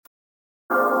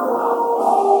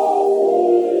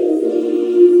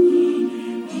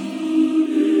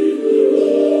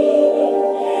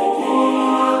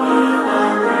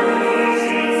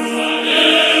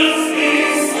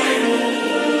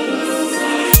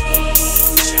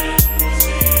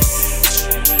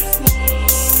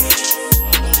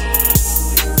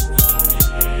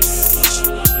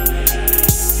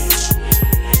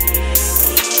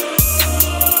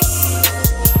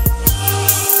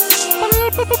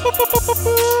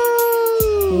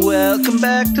Welcome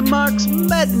back to Mark's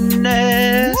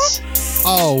Madness.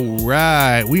 All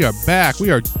right, we are back. We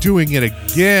are doing it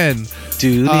again.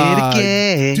 Doing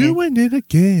it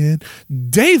again.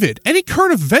 David, any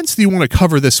current events that you want to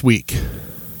cover this week?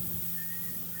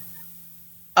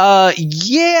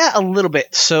 Yeah, a little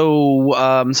bit.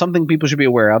 So, something people should be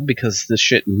aware of because this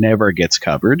shit never gets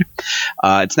covered.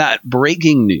 It's not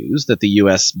breaking news that the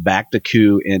U.S. backed a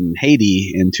coup in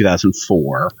Haiti in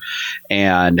 2004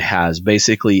 and has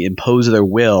basically imposed their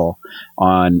will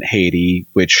on Haiti,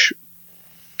 which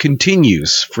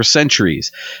continues for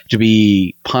centuries to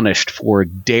be punished for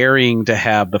daring to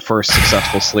have the first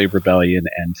successful slave rebellion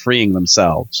and freeing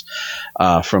themselves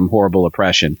from horrible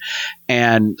oppression.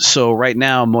 And so right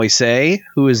now, Moise,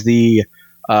 who is the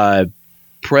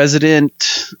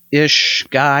president-ish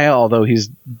guy, although he's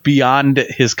beyond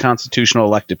his constitutional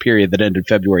elected period that ended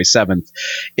February 7th,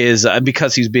 is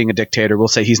because he's being a dictator, we'll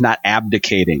say he's not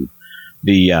abdicating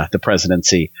the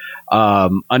presidency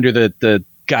under the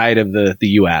guide of the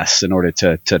U.S. in order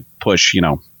to push,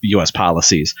 U.S.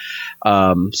 policies.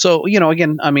 So,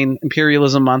 again, I mean,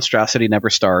 imperialism monstrosity never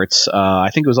starts. I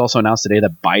think it was also announced today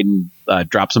that Biden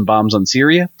dropped some bombs on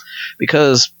Syria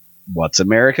because what's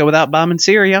America without bombing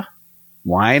Syria?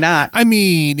 Why not? I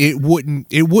mean, it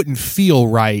wouldn't feel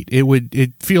right.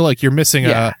 It'd feel like you're missing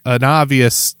an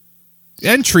obvious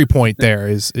entry point there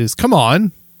is come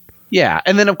on. Yeah.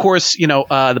 And then, of course, the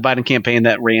Biden campaign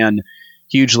that ran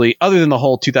hugely, other than the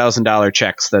whole $2,000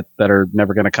 checks that are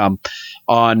never going to come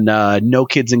on no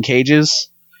kids in cages.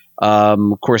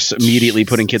 Of course, immediately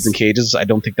putting kids in cages. I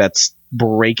don't think that's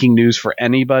breaking news for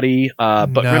anybody.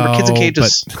 But remember, kids in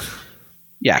cages.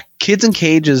 Yeah, kids in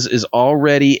cages is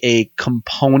already a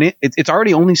component. It's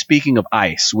already only speaking of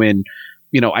ICE when,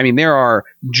 there are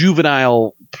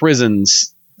juvenile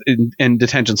prisons and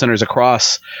detention centers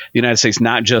across the United States,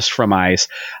 not just from ICE.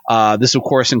 This, of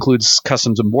course, includes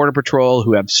Customs and Border Patrol,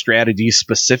 who have strategies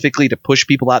specifically to push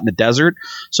people out in the desert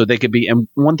so they could be. And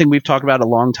one thing we've talked about a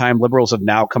long time, liberals have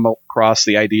now come across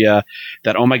the idea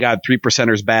that, oh my God,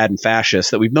 3% is bad and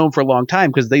fascist, that we've known for a long time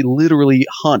because they literally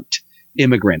hunt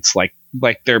immigrants like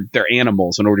they're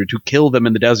animals in order to kill them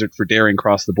in the desert for daring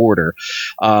cross the border.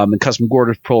 And Customs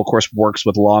Border Patrol, of course, works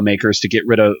with lawmakers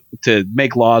to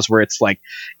make laws where it's like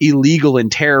illegal in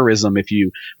terrorism if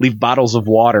you leave bottles of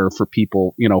water for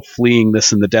people, fleeing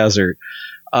this in the desert.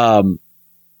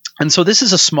 And so this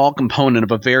is a small component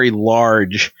of a very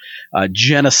large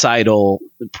genocidal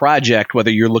project,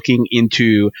 whether you're looking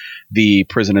into the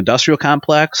prison industrial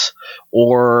complex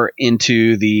or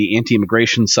into the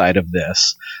anti-immigration side of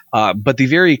this. But the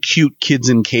very acute kids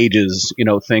in cages,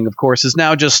 thing, of course, is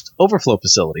now just overflow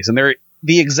facilities. And they're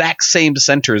the exact same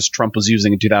centers Trump was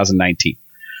using in 2019.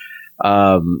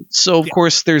 So of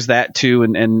course there's that too.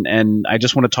 And I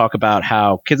just want to talk about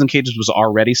how kids in cages was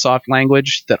already soft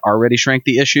language that already shrank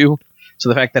the issue. So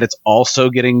the fact that it's also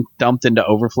getting dumped into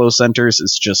overflow centers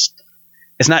is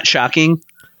it's not shocking,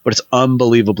 but it's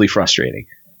unbelievably frustrating.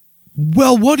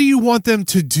 Well, what do you want them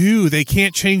to do? They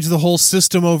can't change the whole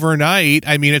system overnight.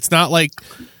 I mean, it's not like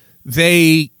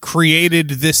they created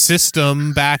this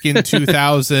system back in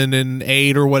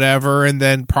 2008 or whatever and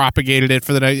then propagated it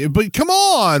for the night. But come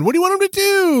on, what do you want them to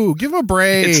do? Give them a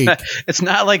break. It's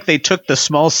not like they took the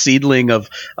small seedling of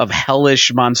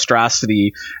hellish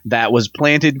monstrosity that was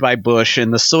planted by Bush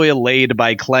and the soil laid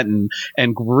by Clinton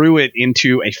and grew it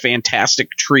into a fantastic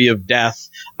tree of death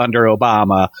under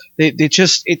Obama.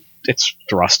 It's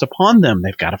thrust upon them.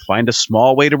 They've got to find a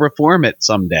small way to reform it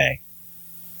someday.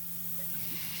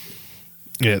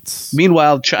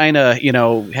 Meanwhile, China,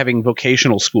 having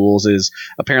vocational schools is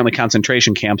apparently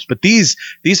concentration camps, but these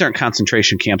aren't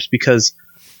concentration camps because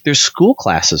there's school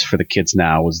classes for the kids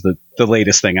now was the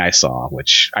latest thing I saw,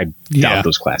 which I doubt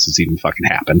those classes even fucking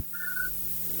happen.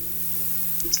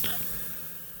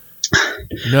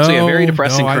 No, so very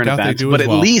depressing current events, but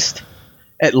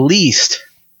at least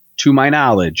to my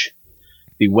knowledge,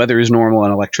 the weather is normal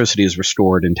and electricity is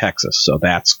restored in Texas. So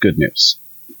that's good news.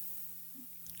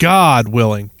 God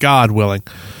willing.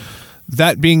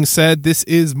 That being said, this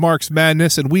is Mark's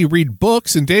Madness, and we read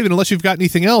books. And David, unless you've got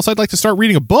anything else, I'd like to start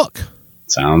reading a book.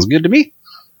 Sounds good to me.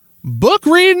 Book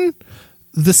reading.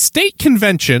 The State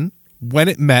Convention, when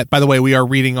it met, by the way, we are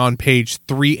reading on page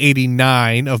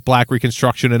 389 of Black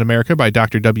Reconstruction in America by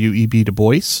Dr. W.E.B. Du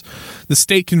Bois. The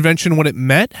State Convention, when it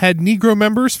met, had Negro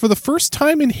members for the first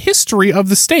time in history of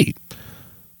the state.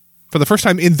 For the first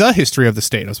time in the history of the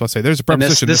state. I was about to say, there's a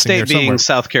preposition this missing there state being somewhere.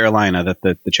 South Carolina that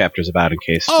the chapter's about, in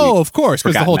case. Oh, of course,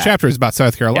 because the whole chapter is about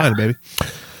South Carolina, baby.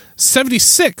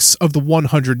 76 of the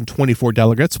 124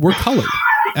 delegates were colored.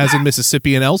 As in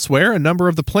Mississippi and elsewhere, a number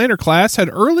of the planter class had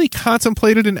early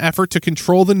contemplated an effort to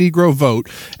control the Negro vote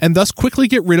and thus quickly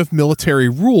get rid of military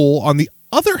rule. On the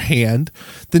other hand,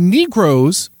 the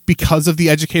Negroes, because of the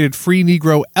educated free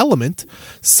Negro element,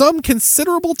 some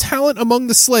considerable talent among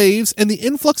the slaves, and the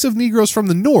influx of Negroes from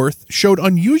the North showed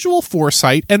unusual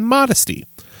foresight and modesty.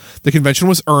 The convention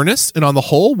was earnest and, on the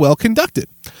whole, well conducted.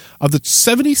 Of the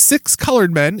 76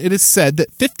 colored men, it is said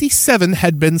that 57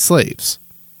 had been slaves.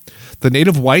 The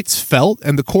native whites felt,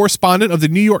 and the correspondent of the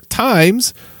New York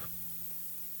Times...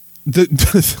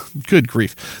 good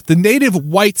grief. The native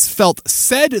whites felt,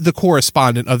 said the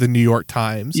correspondent of the New York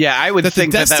Times. Yeah, I would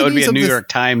think that would be a New York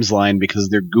Times line because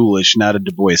they're ghoulish, not a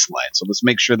Du Bois line. So let's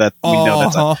make sure that we know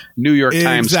that's a New York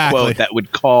Times quote that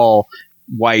would call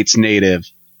whites native.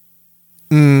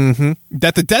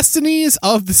 That the destinies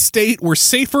of the state were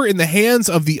safer in the hands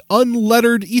of the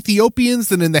unlettered Ethiopians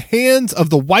than in the hands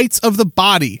of the whites of the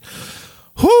body.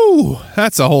 Whew,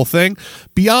 that's a whole thing.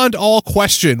 Beyond all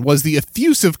question was the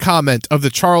effusive comment of the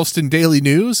Charleston Daily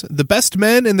News. The best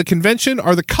men in the convention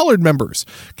are the colored members.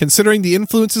 Considering the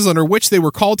influences under which they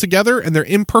were called together and their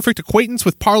imperfect acquaintance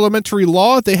with parliamentary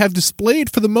law, they have displayed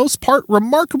for the most part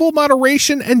remarkable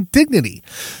moderation and dignity.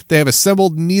 They have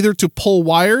assembled neither to pull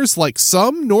wires like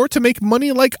some, nor to make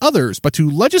money like others, but to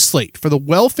legislate for the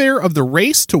welfare of the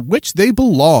race to which they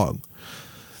belong.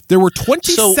 There were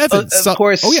 27. Of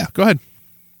course. Oh yeah, go ahead.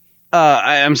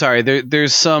 I'm sorry.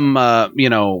 There's some,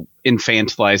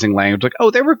 infantilizing language like,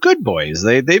 oh, they were good boys.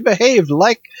 They behaved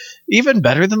like even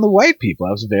better than the white people.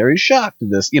 I was very shocked at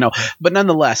this, But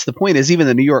nonetheless, the point is, even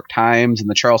the New York Times and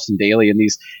the Charleston Daily and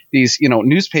these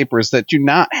newspapers that do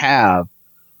not have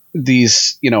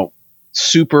these,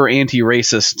 super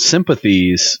anti-racist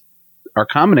sympathies are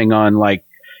commenting on the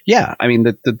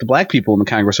black people in the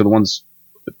Congress are the ones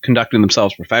conducting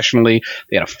themselves professionally.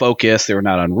 They had a focus. They were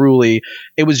not unruly.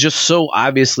 It was just so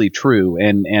obviously true.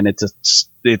 And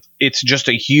it's just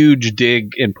a huge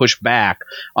dig and push back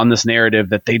on this narrative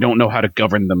that they don't know how to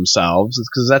govern themselves. It's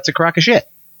because that's a crock of shit.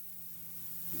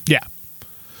 Yeah.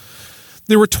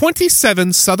 There were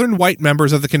 27 Southern white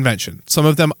members of the convention, some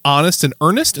of them honest and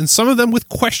earnest, and some of them with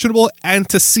questionable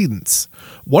antecedents.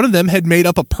 One of them had made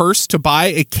up a purse to buy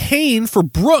a cane for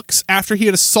Brooks after he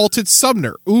had assaulted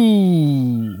Sumner.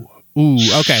 Ooh,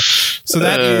 okay. So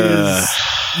that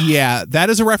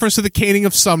is a reference to the caning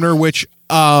of Sumner, which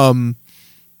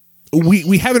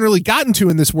we haven't really gotten to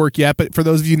in this work yet, but for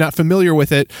those of you not familiar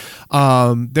with it,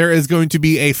 there is going to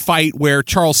be a fight where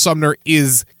Charles Sumner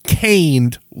is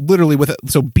caned, literally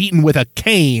beaten with a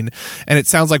cane, and it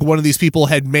sounds like one of these people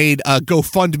had made a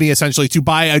GoFundMe essentially to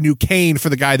buy a new cane for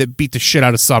the guy that beat the shit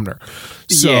out of Sumner.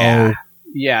 So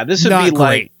yeah, this would be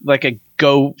like a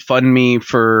GoFundMe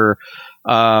for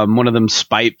one of them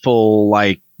spiteful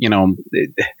the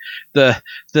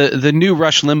new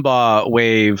Rush Limbaugh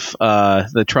wave,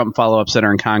 the Trump follow-ups that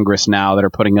are in Congress now that are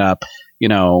putting up,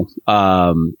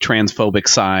 transphobic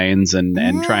signs and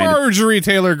trying Marjorie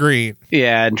Taylor Greene.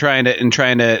 Yeah, and trying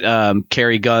to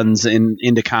carry guns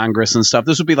into Congress and stuff.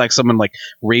 This would be like someone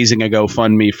raising a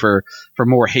GoFundMe for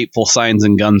more hateful signs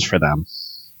and guns for them.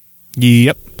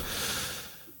 Yep.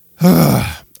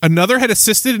 Another had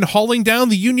assisted in hauling down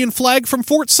the Union flag from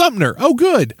Fort Sumter. Oh,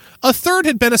 good. A third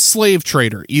had been a slave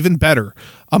trader. Even better.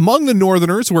 Among the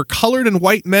Northerners were colored and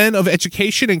white men of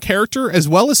education and character, as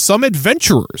well as some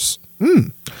adventurers.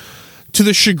 To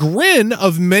the chagrin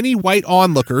of many white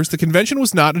onlookers, the convention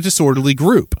was not a disorderly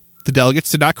group. The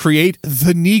delegates did not create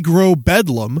the Negro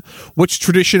Bedlam, which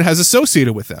tradition has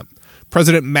associated with them.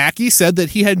 President Mackey said that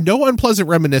he had no unpleasant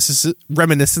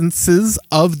reminiscences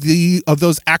of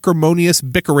those acrimonious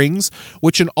bickerings,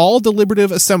 which in all deliberative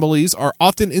assemblies are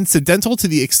often incidental to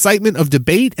the excitement of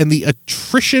debate and the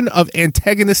attrition of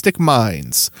antagonistic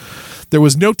minds. There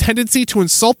was no tendency to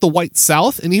insult the white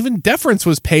South, and even deference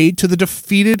was paid to the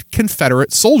defeated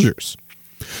Confederate soldiers.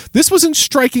 This was in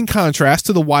striking contrast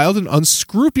to the wild and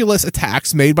unscrupulous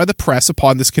attacks made by the press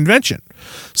upon this convention.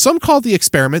 Some called the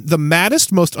experiment the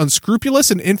maddest, most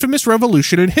unscrupulous, and infamous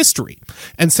revolution in history,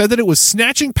 and said that it was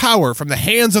snatching power from the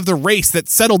hands of the race that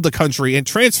settled the country and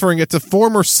transferring it to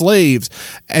former slaves,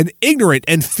 an ignorant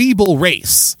and feeble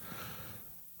race.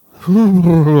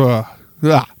 Don't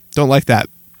like that.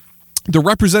 The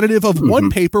representative of one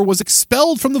paper was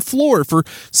expelled from the floor for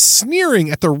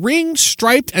sneering at the ringed,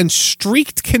 striped, and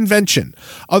streaked convention.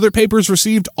 Other papers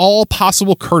received all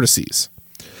possible courtesies.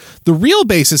 The real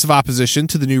basis of opposition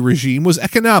to the new regime was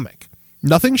economic.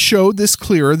 Nothing showed this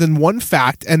clearer than one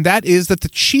fact, and that is that the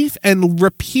chief and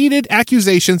repeated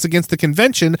accusations against the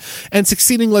convention and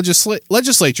succeeding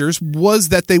legislatures was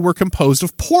that they were composed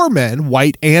of poor men,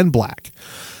 white and black.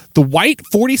 The white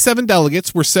 47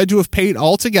 delegates were said to have paid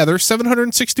altogether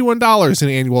 $761 in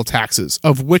annual taxes,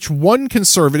 of which one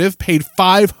conservative paid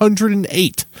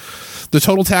 $508. The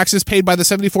total taxes paid by the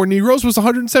 74 Negroes was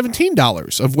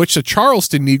 $117, of which a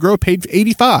Charleston Negro paid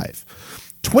 $85.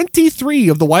 23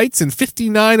 of the whites and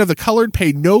 59 of the colored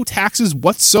paid no taxes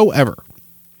whatsoever.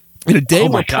 In a day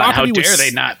where property how dare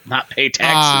they not pay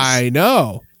taxes? I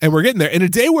know. And we're getting there. In a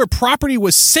day where property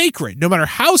was sacred, no matter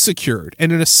how secured,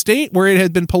 and in a state where it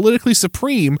had been politically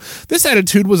supreme, this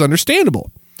attitude was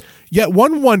understandable. Yet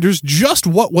one wonders just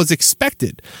what was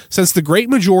expected, since the great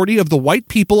majority of the white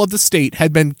people of the state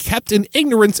had been kept in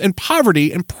ignorance and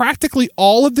poverty, and practically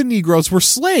all of the Negroes were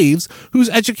slaves whose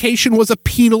education was a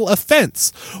penal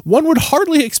offense. One would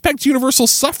hardly expect universal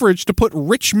suffrage to put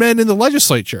rich men in the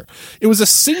legislature. It was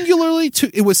singularly to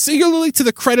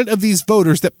the credit of these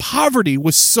voters that poverty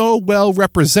was so well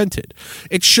represented.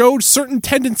 It showed certain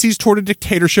tendencies toward a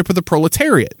dictatorship of the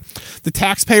proletariat. The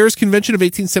Taxpayers' Convention of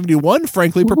 1871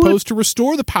 frankly proposed to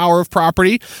restore the power of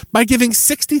property by giving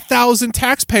 60,000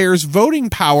 taxpayers voting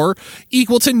power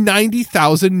equal to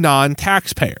 90,000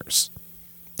 non-taxpayers.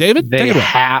 David? They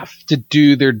have to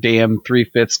do their damn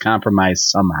 3/5 compromise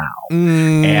somehow.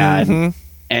 Mm-hmm.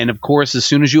 And of course, as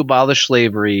soon as you abolish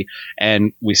slavery,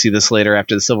 and we see this later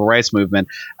after the Civil Rights Movement,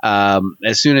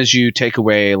 as soon as you take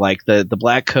away like the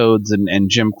black codes and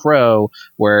Jim Crow,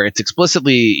 where it's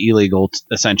explicitly illegal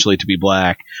essentially to be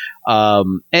black,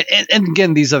 and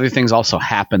again, these other things also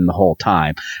happen the whole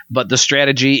time. But the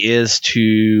strategy is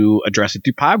to address it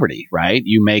through poverty, right?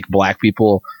 You make black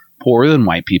people poorer than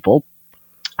white people.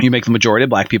 You make the majority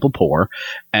of black people poor,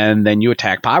 and then you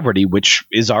attack poverty, which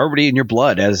is already in your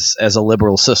blood as a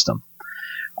liberal system.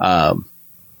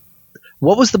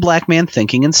 What was the black man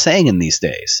thinking and saying in these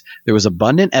days? There was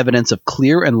abundant evidence of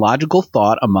clear and logical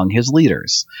thought among his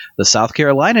leaders. The South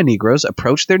Carolina Negroes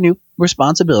approached their new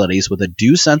responsibilities with a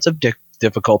due sense of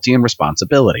difficulty and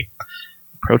responsibility.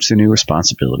 Approach their new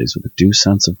responsibilities with a due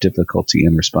sense of difficulty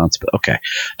and responsibility. Okay,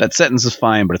 that sentence is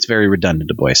fine, but it's very redundant,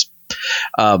 Du Bois.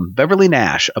 Beverly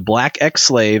Nash, a black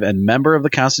ex-slave and member of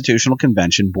the Constitutional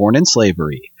Convention born in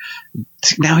slavery,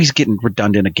 now he's getting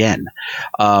redundant again,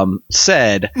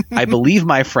 said, I believe,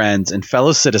 my friends and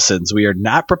fellow citizens, we are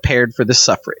not prepared for the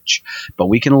suffrage, but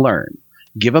we can learn.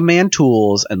 Give a man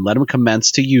tools and let him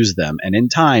commence to use them, and in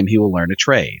time he will learn a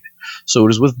trade. So it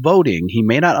is with voting. He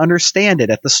may not understand it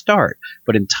at the start,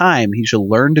 but in time he shall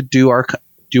learn to do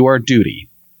our duty.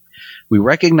 We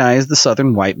recognize the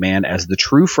Southern white man as the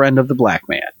true friend of the black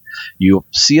man. You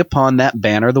see upon that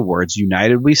banner the words,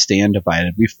 united we stand,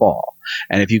 divided we fall.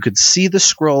 And if you could see the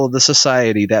scroll of the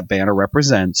society that banner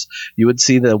represents, you would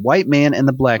see the white man and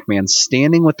the black man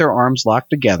standing with their arms locked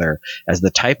together as the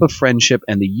type of friendship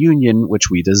and the union which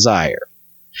we desire.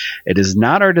 It is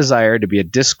not our desire to be a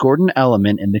discordant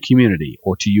element in the community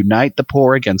or to unite the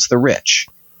poor against the rich.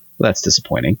 Well, that's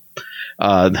disappointing.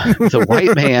 The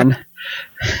white man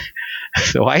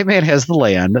has the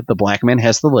land. The black man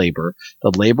has the labor.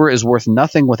 The labor is worth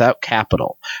nothing without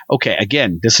capital. Okay,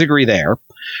 again, disagree there.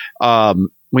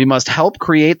 We must help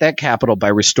create that capital by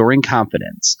restoring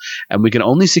confidence, and we can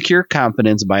only secure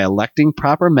confidence by electing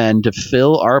proper men to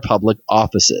fill our public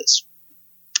offices.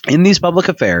 In these public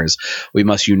affairs, we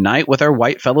must unite with our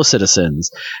white fellow citizens.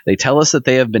 They tell us that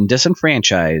they have been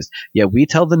disenfranchised, yet we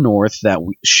tell the North that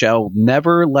we shall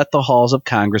never let the halls of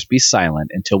Congress be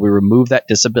silent until we remove that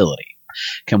disability.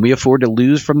 Can we afford to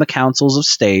lose from the councils of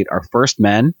state our first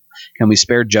men? Can we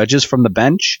spare judges from the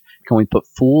bench? Can we put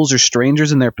fools or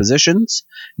strangers in their positions?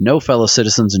 No, fellow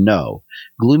citizens, no.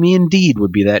 Gloomy indeed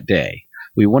would be that day.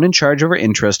 We want in charge of our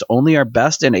interest only our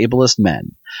best and ablest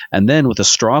men. And then with a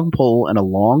strong pull and a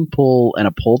long pull and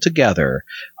a pull together,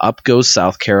 up goes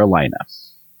South Carolina.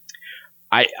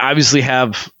 I obviously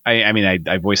have,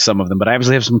 I voiced some of them, but I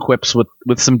obviously have some quips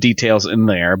with some details in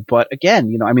there. But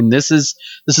again, this is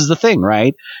the thing,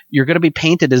 right? You're going to be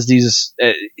painted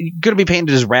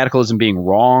as radicalism being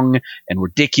wrong and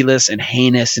ridiculous and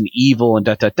heinous and evil and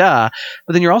But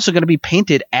then you're also going to be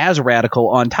painted as radical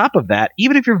on top of that,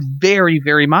 even if you're very,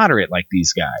 very moderate like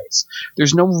these guys.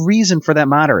 There's no reason for that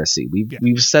moderacy.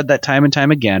 We've said that time and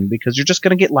time again because you're just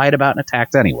going to get lied about and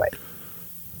attacked anyway.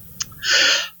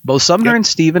 Both Sumner and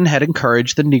Stephen had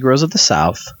encouraged the Negroes of the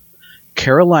South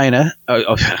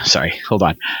of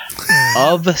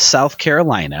South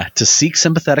Carolina to seek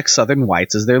sympathetic Southern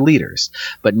whites as their leaders,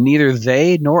 but neither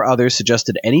they nor others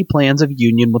suggested any plans of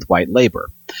union with white labor.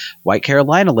 White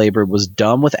Carolina labor was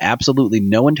dumb with absolutely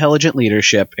no intelligent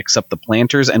leadership except the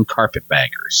planters and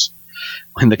carpetbaggers.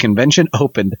 When the convention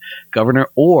opened, Governor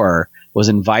Orr was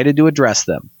invited to address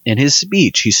them. In his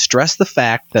speech, he stressed the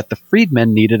fact that the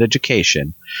freedmen needed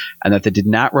education and that they did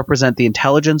not represent the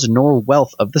intelligence nor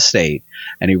wealth of the state,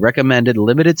 and he recommended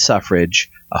limited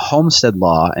suffrage, a homestead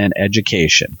law, and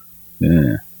education.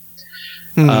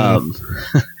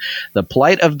 The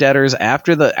plight of debtors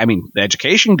after the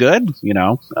education, good,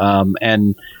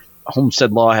 and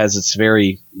homestead law has its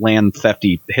very land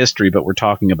thefty history, but we're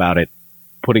talking about it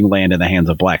putting land in the hands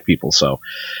of black people, so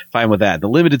fine with that. The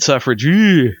limited suffrage,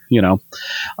 the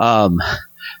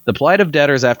plight of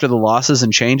debtors after the losses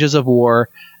and changes of war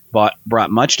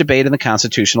brought much debate in the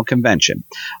Constitutional Convention.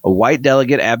 A white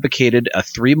delegate advocated a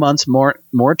 3 months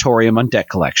moratorium on debt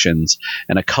collections,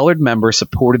 and a colored member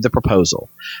supported the proposal.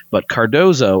 But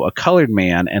Cardozo, a colored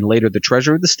man and later the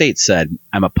Treasurer of the state, said,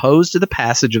 "I'm opposed to the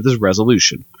passage of this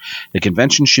resolution. The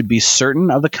convention should be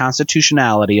certain of the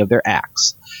constitutionality of their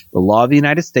acts. The law of the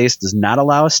United States does not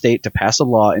allow a state to pass a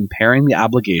law impairing the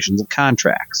obligations of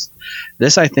contracts.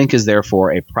 This, I think, is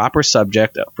therefore a proper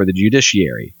subject for the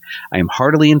judiciary. I am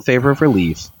heartily in favor of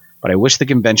relief, but I wish the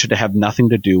convention to have nothing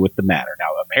to do with the matter." Now,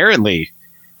 apparently,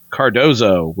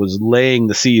 Cardozo was laying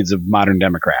the seeds of modern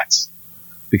Democrats,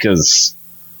 because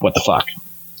what the fuck?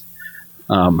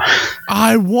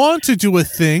 I want to do a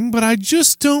thing, but I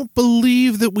just don't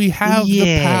believe that we have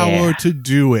the power to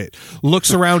do it.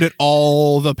 Looks around at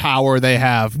all the power they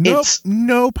have. Nope,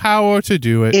 no power to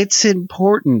do it. It's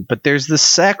important, but there's this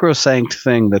sacrosanct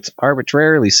thing that's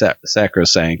arbitrarily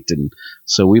sacrosanct, and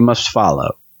so we must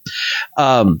follow.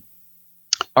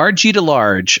 R.G.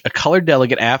 DeLarge, a colored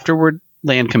delegate afterward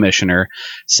land commissioner,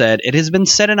 said, "It has been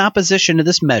said in opposition to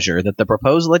this measure that the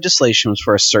proposed legislation was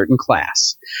for a certain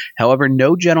class. However,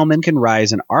 no gentleman can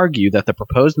rise and argue that the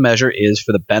proposed measure is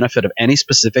for the benefit of any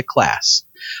specific class.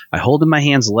 I hold in my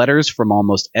hands letters from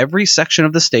almost every section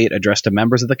of the state addressed to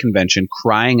members of the convention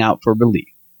crying out for relief.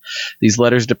 These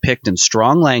letters depict in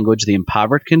strong language the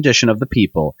impoverished condition of the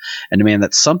people and demand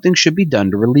that something should be done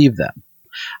to relieve them.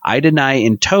 I deny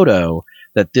in toto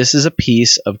that this is a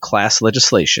piece of class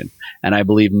legislation, and I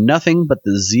believe nothing but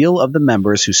the zeal of the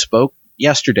members who spoke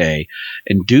yesterday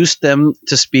induced them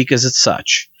to speak as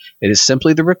such. It is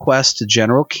simply the request to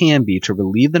General Canby to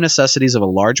relieve the necessities of a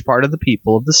large part of the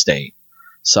people of the state.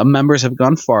 Some members have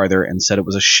gone farther and said it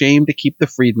was a shame to keep the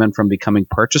freedmen from becoming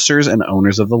purchasers and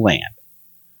owners of the land."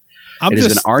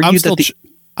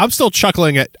 I'm still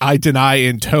chuckling at "I deny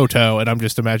in toto," and I'm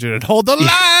just imagining, "Hold the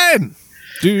line!"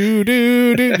 Do.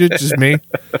 It's just me.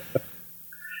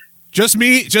 Just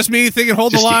me thinking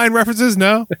 "hold the line" references.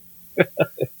 No. All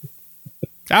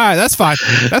right, that's fine.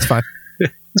 That's fine.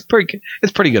 It's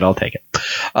pretty good. I'll take it.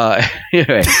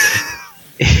 Anyway,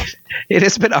 it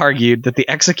has been argued that the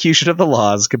execution of the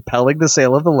laws compelling the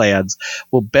sale of the lands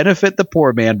will benefit the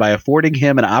poor man by affording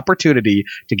him an opportunity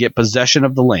to get possession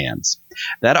of the lands.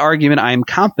 That argument, I am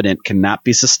confident, cannot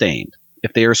be sustained.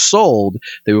 If they are sold,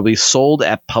 they will be sold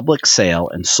at public sale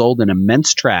and sold in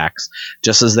immense tracts,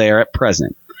 just as they are at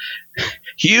present.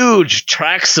 Huge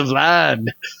tracts of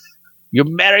land. You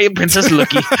marry Princess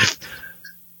Lookie.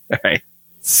 All right.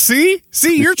 See,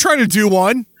 you're trying to do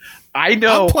one. I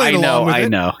know.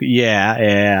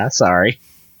 Yeah. Sorry.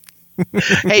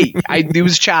 Hey, it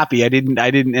was choppy. I didn't,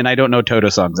 and I don't know Toto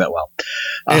songs that well.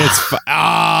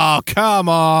 Oh, come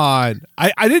on!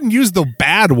 I didn't use the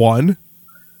bad one.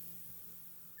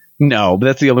 No, but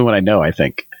that's the only one I know, I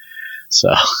think. So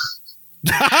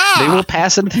they will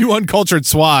pass into you uncultured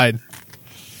swine.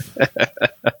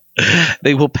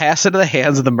 They will pass into the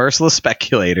hands of the merciless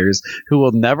speculators who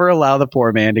will never allow the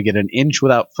poor man to get an inch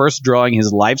without first drawing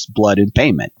his life's blood in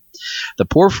payment. The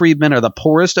poor freedmen are the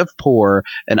poorest of poor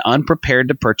and unprepared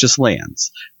to purchase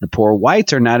lands. The poor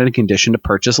whites are not in a condition to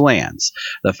purchase lands.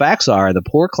 The facts are the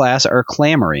poor class are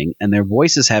clamoring, and their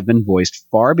voices have been voiced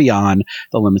far beyond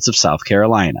the limits of South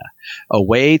Carolina,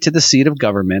 away to the seat of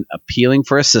government, appealing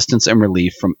for assistance and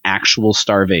relief from actual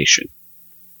starvation.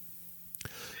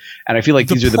 And I feel like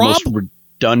these are the most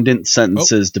redundant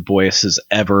sentences Du Bois has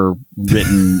ever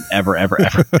written, ever.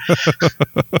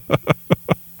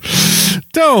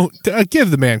 Don't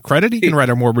give the man credit. He can write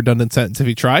a more redundant sentence if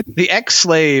he tried. The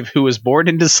ex-slave who was born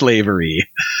into slavery.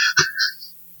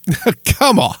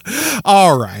 Come on.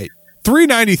 All right.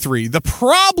 393. The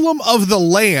problem of the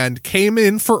land came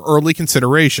in for early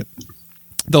consideration.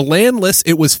 The landless,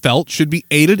 it was felt, should be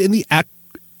aided in the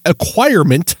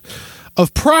acquirement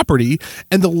of property,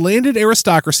 and the landed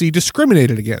aristocracy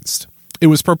discriminated against. It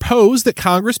was proposed that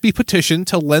Congress be petitioned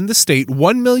to lend the state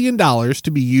 $1 million to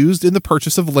be used in the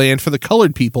purchase of land for the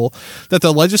colored people, that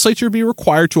the legislature be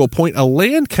required to appoint a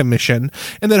land commission,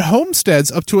 and that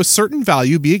homesteads up to a certain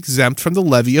value be exempt from the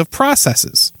levy of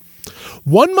processes.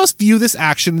 One must view this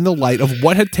action in the light of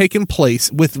what had taken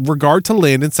place with regard to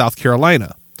land in South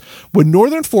Carolina. When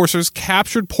Northern forces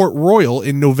captured Port Royal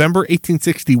in November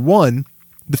 1861,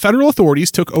 the federal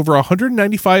authorities took over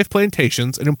 195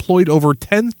 plantations and employed over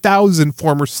 10,000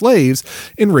 former slaves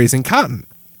in raising cotton.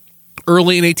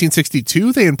 Early in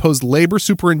 1862, they imposed labor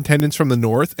superintendents from the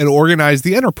North and organized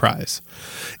the enterprise.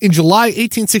 In July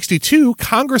 1862,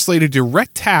 Congress laid a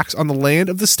direct tax on the land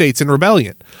of the states in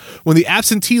rebellion. When the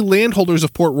absentee landholders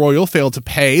of Port Royal failed to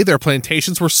pay, their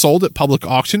plantations were sold at public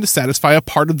auction to satisfy a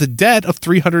part of the debt of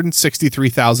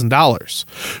 $363,000,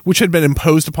 which had been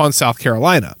imposed upon South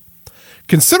Carolina.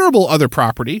 Considerable other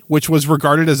property, which was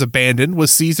regarded as abandoned,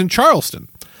 was seized in Charleston.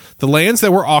 The lands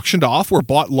that were auctioned off were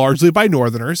bought largely by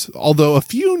Northerners, although a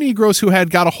few Negroes who had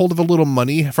got a hold of a little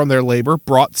money from their labor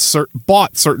bought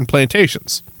certain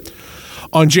plantations.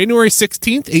 On January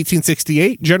 16,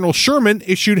 1868, General Sherman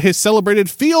issued his celebrated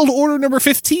Field Order No.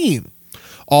 15.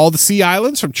 All the sea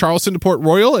islands from Charleston to Port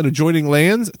Royal and adjoining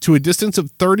lands to a distance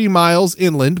of 30 miles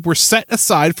inland were set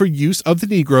aside for use of the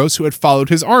Negroes who had followed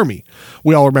his army.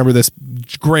 We all remember this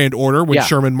grand order when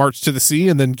Sherman marched to the sea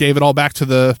and then gave it all back to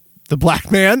the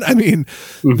black man. I mean,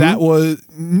 that was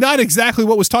not exactly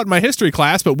what was taught in my history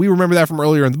class, but we remember that from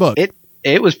earlier in the book. It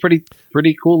was pretty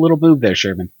cool little move there,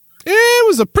 Sherman. It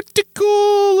was a pretty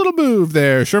cool little move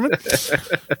there, Sherman.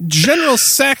 General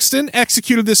Saxton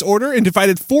executed this order and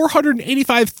divided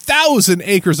 485,000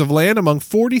 acres of land among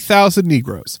 40,000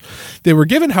 Negroes. They were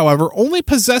given, however, only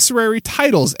possessory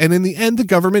titles, and in the end, the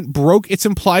government broke its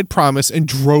implied promise and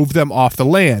drove them off the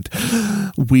land.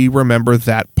 We remember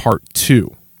that part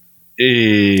too.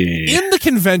 In the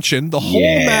convention, the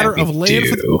whole matter of land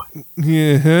for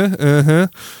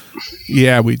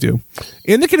Yeah, we do.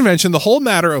 In the convention, the whole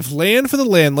matter of land for the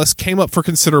landless came up for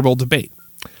considerable debate.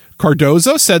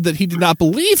 Cardozo said that he did not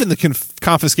believe in the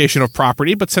confiscation of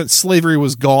property, but since slavery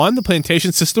was gone, the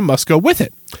plantation system must go with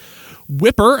it.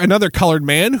 Whipper, another colored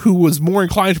man who was more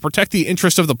inclined to protect the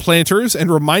interest of the planters and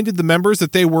reminded the members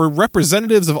that they were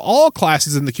representatives of all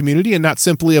classes in the community and not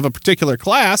simply of a particular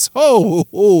class. That's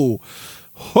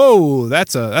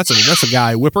a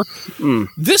guy, Whipper.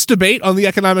 This debate on the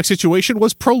economic situation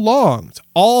was prolonged.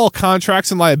 All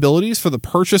contracts and liabilities for the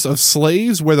purchase of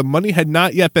slaves where the money had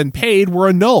not yet been paid were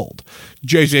annulled.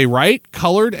 J.J. Wright,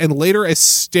 colored and later a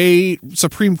state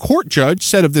Supreme Court judge,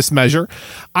 said of this measure,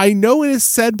 "I know it is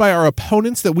said by our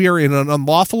opponents that we are in an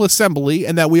unlawful assembly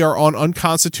and that we are an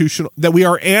unconstitutional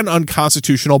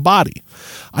body.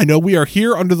 I know we are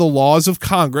here under the laws of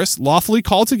Congress, lawfully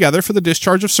called together for the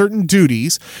discharge of certain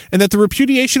duties, and that the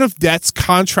repudiation of debts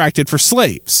contracted for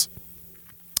slaves.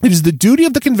 It is the duty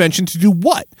of the convention to do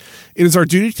what? It is our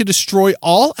duty to destroy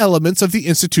all elements of the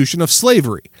institution of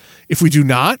slavery. If we do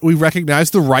not, we recognize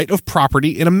the right of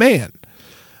property in a man.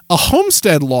 A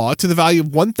homestead law to the value of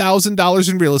 $1,000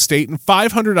 in real estate and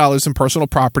 $500 in personal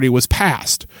property was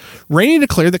passed. Rainey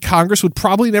declared that Congress would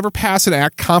probably never pass an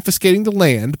act confiscating the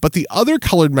land, but the other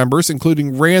colored members,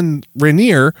 including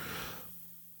Ranzier,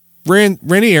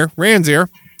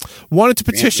 wanted to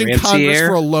petition Congress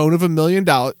for a loan of $1 million.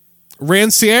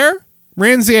 Ranzier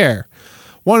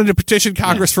wanted to petition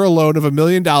Congress for a loan of $1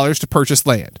 million to purchase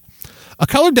land. A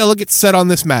colored delegate said on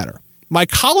this matter, "My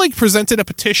colleague presented a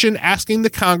petition asking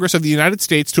the Congress of the United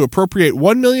States to appropriate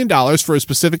 $1 million for a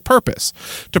specific purpose,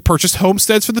 to purchase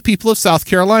homesteads for the people of South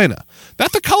Carolina.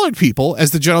 Not the colored people,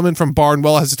 as the gentleman from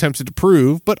Barnwell has attempted to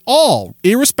prove, but all,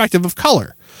 irrespective of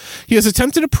color. He has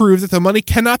attempted to prove that the money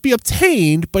cannot be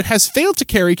obtained, but has failed to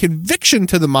carry conviction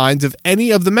to the minds of any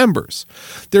of the members.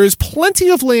 There is plenty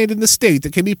of land in the state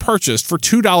that can be purchased for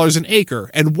 $2 an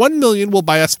acre, and $1 million will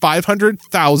buy us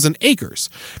 500,000 acres.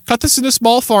 Cut this into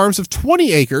small farms of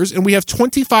 20 acres, and we have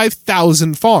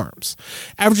 25,000 farms.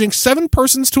 Averaging 7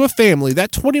 persons to a family,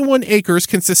 that 21 acres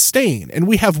can sustain, and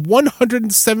we have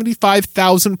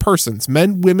 175,000 persons,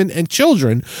 men, women, and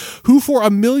children, who for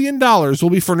 $1 million will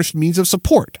be furnished means of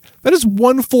support. That is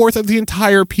 1/4 of the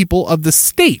entire people of the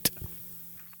state."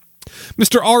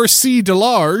 Mr. R.C.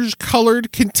 Delarge,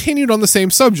 colored, continued on the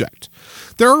same subject.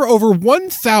 "There are over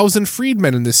 1,000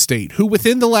 freedmen in this state who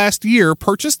within the last year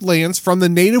purchased lands from the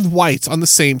native whites on the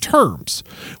same terms.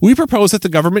 We propose that the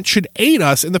government should aid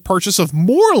us in the purchase of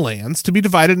more lands to be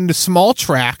divided into small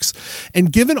tracts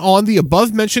and given on the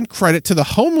above-mentioned credit to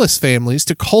the homeless families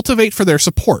to cultivate for their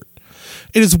support.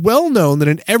 It is well known that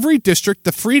in every district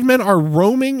the freedmen are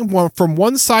roaming from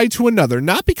one side to another,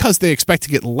 not because they expect to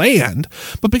get land,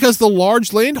 but because the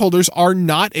large landholders are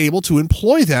not able to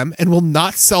employ them and will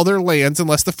not sell their lands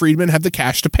unless the freedmen have the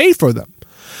cash to pay for them.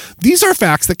 These are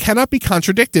facts that cannot be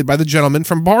contradicted by the gentleman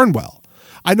from Barnwell.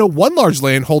 I know one large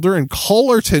landholder in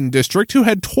Cullerton District who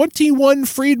had 21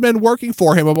 freedmen working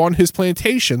for him upon his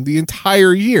plantation the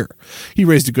entire year. He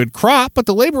raised a good crop, but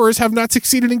the laborers have not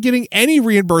succeeded in getting any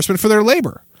reimbursement for their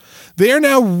labor. They are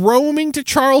now roaming to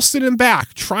Charleston and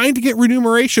back, trying to get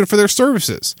remuneration for their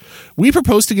services. We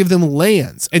propose to give them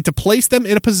lands and to place them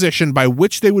in a position by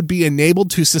which they would be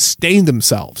enabled to sustain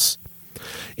themselves.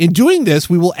 In doing this,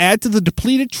 we will add to the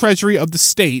depleted treasury of the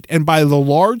state, and by the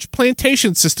large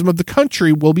plantation system of the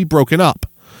country will be broken up.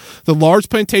 The large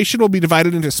plantation will be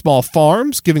divided into small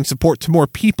farms, giving support to more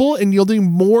people and yielding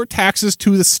more taxes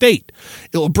to the state.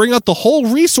 It will bring out the whole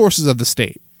resources of the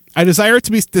state. I desire it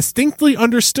to be distinctly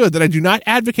understood that I do not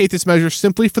advocate this measure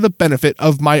simply for the benefit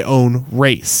of my own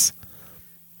race.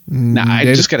 Now, I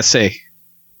just got to say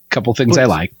a couple things I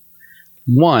like.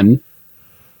 One,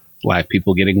 black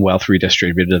people getting wealth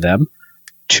redistributed to them.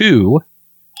 2,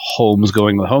 homes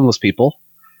going to the homeless people.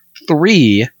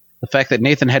 3, the fact that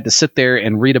Nathan had to sit there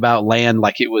and read about land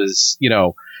like it was,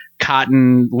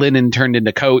 cotton, linen turned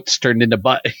into coats, turned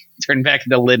back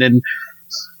into linen.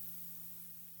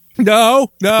 No.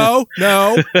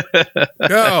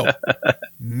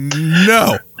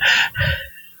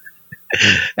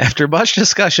 After much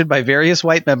discussion by various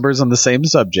white members on the same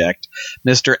subject,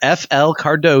 Mr. F.L.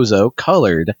 Cardozo,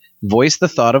 colored, voiced the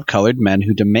thought of colored men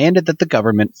who demanded that the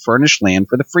government furnish land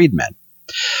for the freedmen.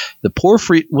 The poor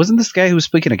wasn't this guy who was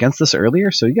speaking against this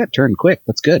earlier? So you got turned quick.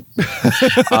 That's good.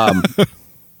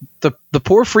 The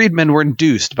poor freedmen were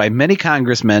induced by many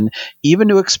congressmen even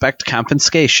to expect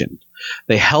confiscation.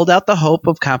 They held out the hope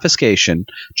of confiscation.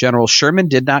 General Sherman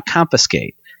did not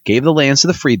confiscate, gave the lands to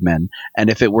the freedmen, and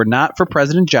if it were not for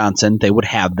President Johnson, they would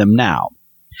have them now.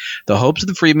 The hopes of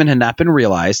the freedmen had not been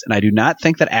realized, and I do not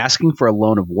think that asking for a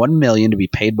loan of $1 million to be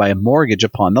paid by a mortgage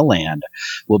upon the land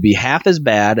will be half as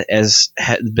bad as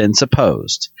has been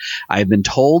supposed. I have been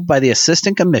told by the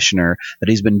assistant commissioner that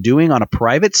he's been doing on a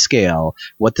private scale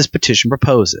what this petition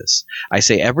proposes. I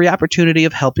say every opportunity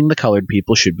of helping the colored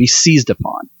people should be seized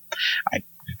upon. I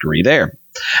agree there.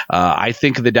 I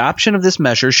think the adoption of this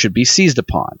measure should be seized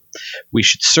upon. We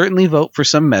should certainly vote for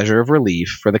some measure of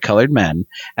relief for the colored men,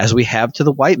 as we have to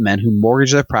the white men who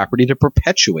mortgage their property to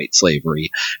perpetuate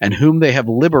slavery, and whom they have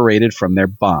liberated from their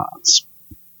bonds.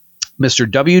 Mr.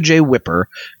 W.J. Whipper,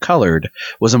 colored,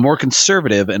 was a more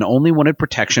conservative and only wanted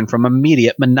protection from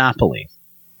immediate monopoly.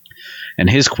 And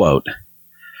his quote,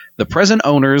 "The present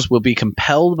owners will be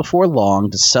compelled before long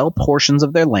to sell portions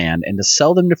of their land and to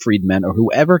sell them to freedmen or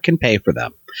whoever can pay for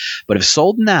them. But if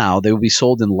sold now, they will be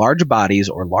sold in large bodies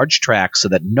or large tracts so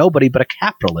that nobody but a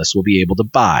capitalist will be able to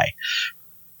buy."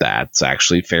 That's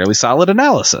actually fairly solid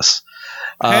analysis.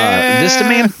 This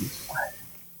demand...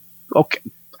 Okay.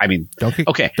 I mean,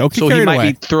 okay. So he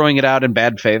might be throwing it out in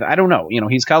bad faith. I don't know.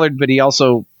 He's colored, but he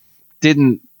also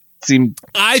didn't seem.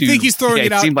 I think he's throwing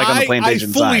it out. Seemed like on the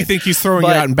plantation I fully side. think he's throwing it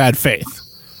out in bad faith.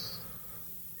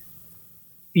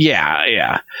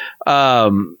 Yeah.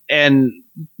 And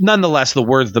nonetheless, the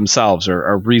words themselves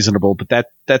are reasonable, but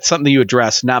that's something you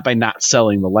address not by not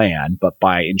selling the land, but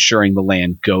by ensuring the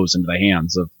land goes into the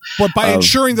hands of. But by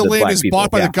ensuring the land is bought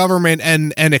by the government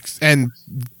and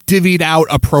divvied out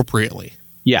appropriately.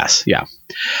 Yes, yeah.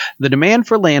 The demand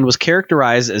for land was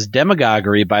characterized as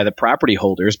demagoguery by the property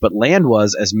holders, but land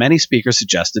was, as many speakers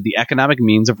suggested, the economic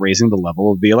means of raising the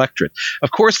level of the electorate.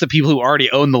 Of course, the people who already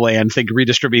own the land think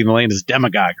redistributing the land is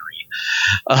demagoguery.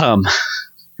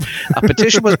 A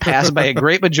petition was passed by a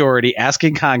great majority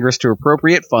asking Congress to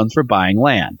appropriate funds for buying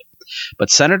land. But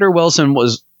Senator Wilson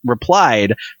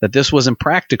replied that this was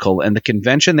impractical, and the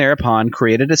convention thereupon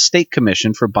created a state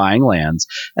commission for buying lands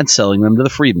and selling them to the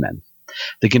freedmen.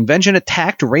 The convention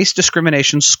attacked race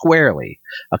discrimination squarely.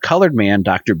 A colored man,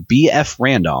 Dr. B.F.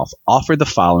 Randolph, offered the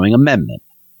following amendment.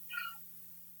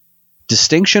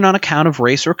 Distinction on account of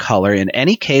race or color in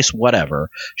any case whatever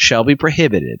shall be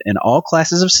prohibited, and all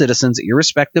classes of citizens,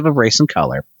 irrespective of race and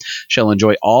color, shall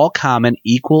enjoy all common,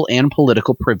 equal, and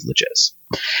political privileges.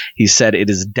 He said it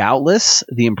is doubtless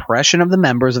the impression of the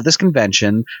members of this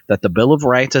convention that the Bill of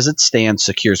Rights as it stands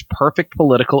secures perfect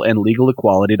political and legal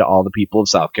equality to all the people of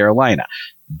South Carolina.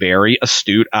 Very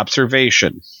astute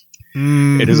observation.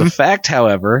 Mm-hmm. It is a fact,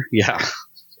 however,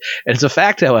 It's a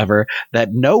fact, however,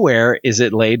 that nowhere is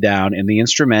it laid down in the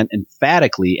instrument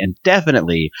emphatically and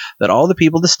definitely that all the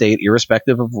people of the state,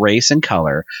 irrespective of race and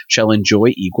color, shall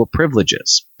enjoy equal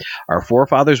privileges. Our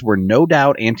forefathers were no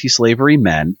doubt anti-slavery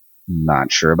men.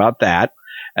 Not sure about that.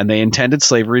 And they intended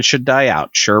slavery should die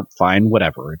out. Sure, fine,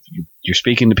 whatever. If you're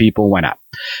speaking to people, why not?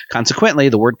 Consequently,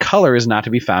 the word color is not to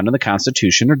be found in the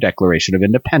Constitution or Declaration of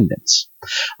Independence.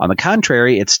 On the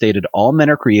contrary, it stated all men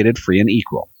are created free and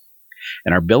equal.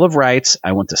 In our Bill of Rights,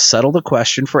 I want to settle the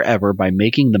question forever by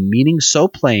making the meaning so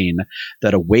plain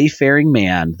that a wayfaring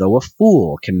man, though a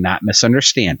fool, cannot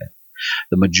misunderstand it.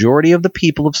 The majority of the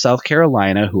people of South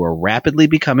Carolina who are rapidly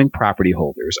becoming property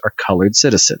holders are colored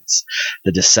citizens,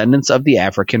 the descendants of the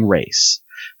African race,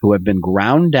 who have been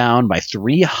ground down by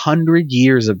 300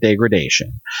 years of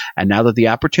degradation. And now that the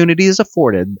opportunity is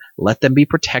afforded, let them be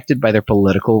protected by their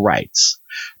political rights.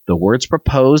 The words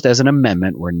proposed as an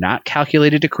amendment were not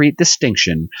calculated to create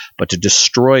distinction, but to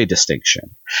destroy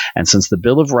distinction. And since the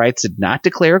Bill of Rights did not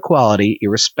declare equality,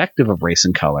 irrespective of race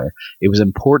and color, it was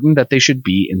important that they should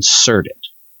be inserted.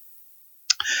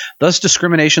 Thus,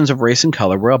 discriminations of race and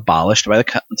color were abolished by the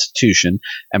Constitution,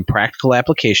 and practical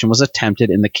application was attempted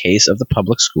in the case of the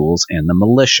public schools and the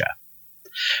militia.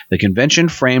 The convention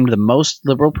framed the most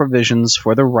liberal provisions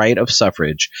for the right of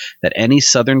suffrage that any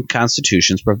Southern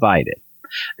constitutions provided.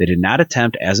 They did not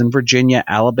attempt, as in Virginia,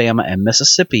 Alabama, and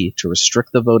Mississippi, to restrict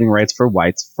the voting rights for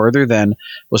whites further than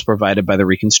was provided by the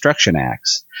Reconstruction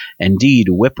Acts. Indeed,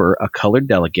 Whipper, a colored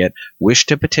delegate, wished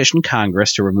to petition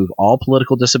Congress to remove all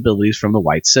political disabilities from the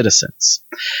white citizens.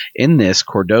 In this,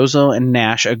 Cardozo and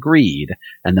Nash agreed,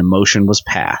 and the motion was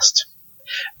passed.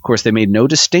 Of course, they made no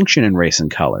distinction in race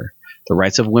and color. The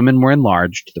rights of women were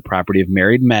enlarged. The property of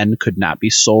married men could not be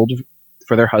sold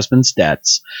for their husbands'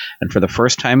 debts, and for the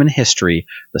first time in history,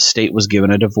 the state was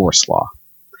given a divorce law.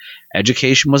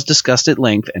 Education was discussed at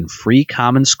length, and free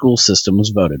common school system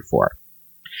was voted for.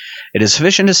 It is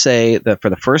sufficient to say that for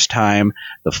the first time,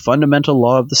 the fundamental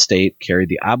law of the state carried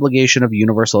the obligation of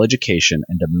universal education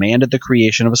and demanded the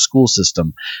creation of a school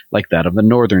system like that of the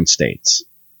northern states.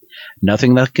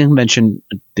 Nothing that the convention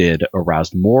did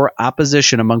aroused more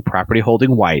opposition among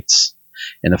property-holding whites.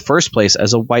 In the first place,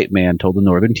 as a white man told the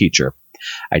northern teacher,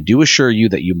 I do assure you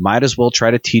that you might as well try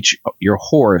to teach your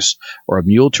horse or a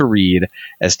mule to read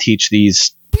as teach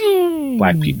these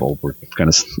black people. We're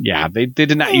gonna, they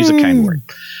did not use a kind word.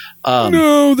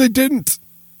 No, they didn't.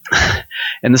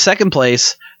 In the second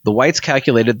place, the whites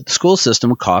calculated that the school system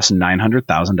would cost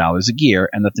 $900,000 a year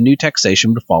and that the new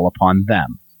taxation would fall upon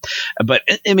them. But,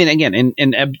 I mean, again,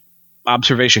 in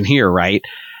observation here, right,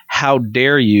 how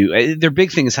dare you – their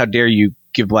big thing is how dare you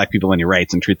give black people any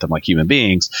rights and treat them like human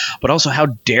beings, but also how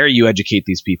dare you educate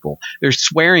these people. They're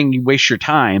swearing you waste your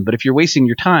time, but if you're wasting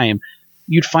your time,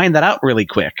 you'd find that out really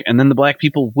quick, and then the black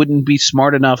people wouldn't be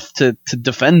smart enough to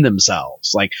defend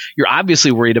themselves. Like, you're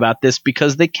obviously worried about this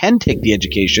because they can take the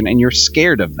education, and you're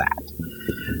scared of that.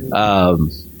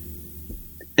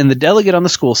 In the delegate on the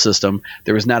school system,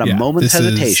 there was not a moment's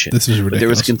hesitation. This is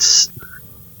ridiculous.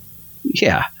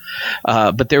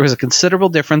 But there was a considerable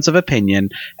difference of opinion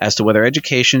as to whether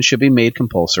education should be made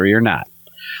compulsory or not.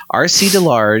 R.C.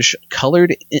 DeLarge,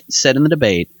 colored, said in the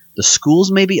debate, the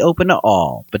schools may be open to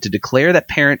all, but to declare that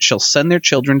parents shall send their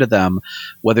children to them,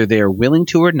 whether they are willing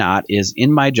to or not, is,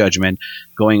 in my judgment,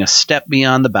 going a step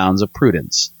beyond the bounds of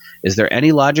prudence. Is there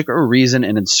any logic or reason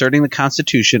in inserting the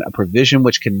Constitution a provision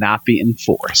which cannot be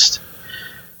enforced?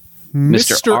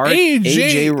 Mr.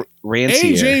 A.J.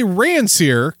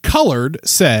 Rancier, colored,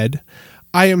 said,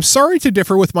 I am sorry to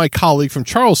differ with my colleague from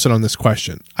Charleston on this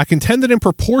question. I contend that in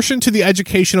proportion to the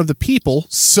education of the people,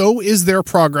 so is their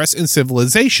progress in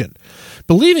civilization.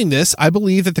 Believing this, I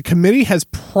believe that the committee has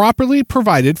properly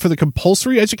provided for the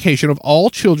compulsory education of all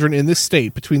children in this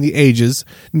state between the ages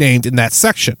named in that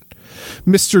section.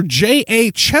 Mr.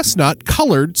 J.A. Chestnut,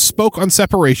 colored, spoke on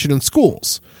separation in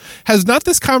schools. Has not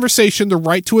this conversation the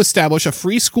right to establish a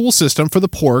free school system for the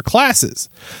poorer classes?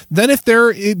 Then if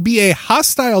there be a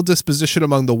hostile disposition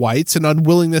among the whites and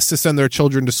unwillingness to send their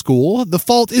children to school, the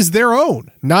fault is their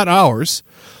own, not ours.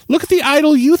 Look at the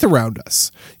idle youth around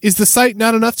us. Is the sight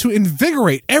not enough to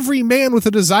invigorate every man with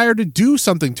a desire to do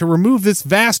something to remove this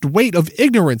vast weight of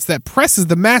ignorance that presses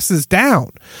the masses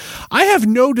down? I have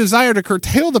no desire to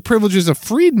curtail the privileges of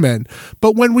freedmen,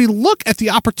 but when we look at the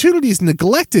opportunities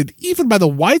neglected even by the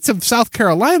whites of South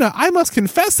Carolina, I must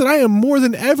confess that I am more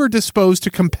than ever disposed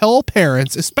to compel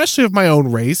parents, especially of my own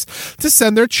race, to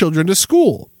send their children to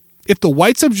school. If the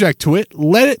whites object to it,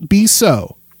 let it be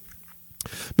so.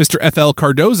 Mr. F.L.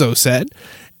 Cardozo said,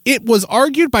 it was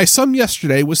argued by some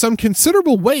yesterday with some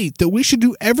considerable weight that we should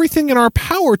do everything in our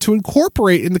power to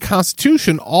incorporate in the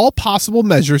Constitution all possible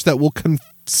measures that will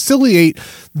conciliate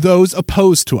those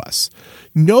opposed to us.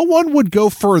 No one would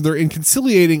go further in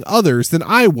conciliating others than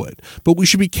I would, but we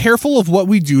should be careful of what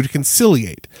we do to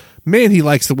conciliate. Man, he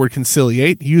likes the word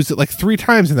conciliate. He used it like 3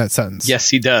 times in that sentence. Yes,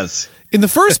 he does. In the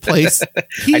first place,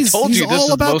 he's I told you all this is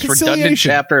the about most redundant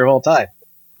chapter of all time.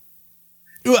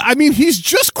 I mean, he's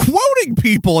just quoting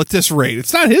people at this rate.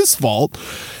 It's not his fault.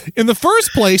 In the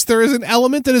first place, there is an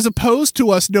element that is opposed to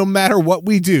us no matter what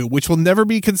we do, which will never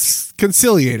be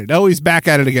conciliated. Oh, he's back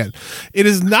at it again. It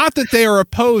is not that they are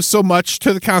opposed so much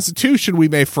to the Constitution we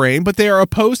may frame, but they are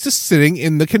opposed to sitting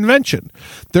in the convention.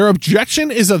 Their objection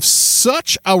is of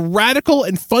such a radical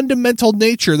and fundamental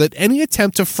nature that any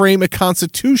attempt to frame a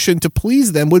Constitution to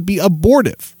please them would be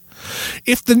abortive.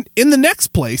 In the next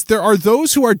place, there are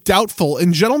those who are doubtful,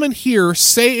 and gentlemen here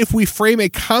say if we frame a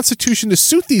constitution to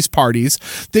suit these parties,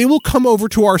 they will come over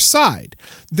to our side.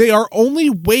 They are only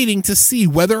waiting to see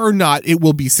whether or not it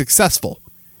will be successful.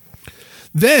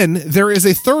 Then there is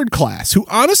a third class who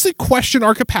honestly question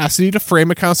our capacity to frame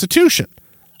a constitution.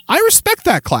 I respect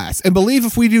that class and believe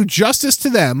if we do justice to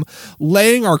them,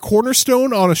 laying our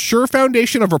cornerstone on a sure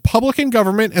foundation of Republican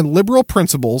government and liberal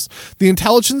principles, the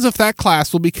intelligence of that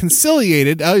class will be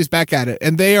conciliated. Oh, he's back at it.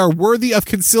 And they are worthy of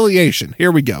conciliation.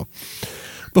 Here we go.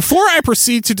 Before I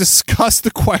proceed to discuss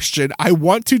the question, I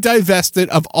want to divest it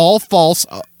of all false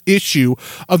issue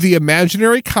of the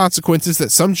imaginary consequences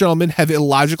that some gentlemen have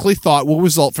illogically thought will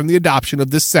result from the adoption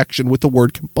of this section with the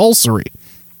word compulsory.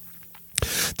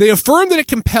 They affirm that it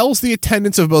compels the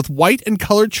attendance of both white and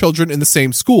colored children in the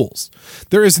same schools.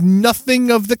 There is nothing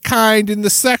of the kind in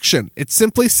the section. It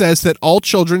simply says that all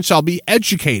children shall be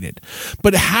educated.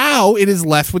 But how, it is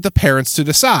left with the parents to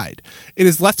decide. It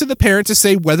is left to the parent to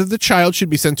say whether the child should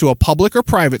be sent to a public or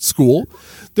private school.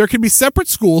 There can be separate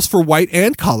schools for white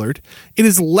and colored. It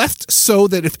is left so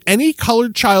that if any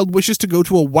colored child wishes to go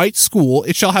to a white school,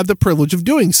 it shall have the privilege of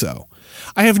doing so.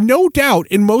 I have no doubt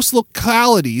in most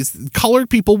localities, colored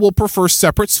people will prefer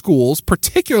separate schools,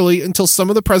 particularly until some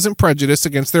of the present prejudice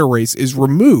against their race is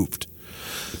removed.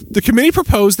 The committee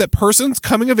proposed that persons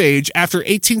coming of age after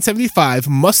 1875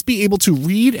 must be able to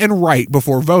read and write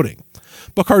before voting.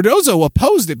 But Cardozo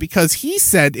opposed it because he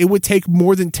said it would take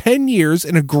more than 10 years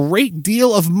and a great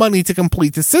deal of money to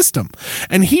complete the system,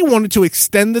 and he wanted to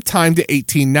extend the time to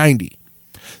 1890.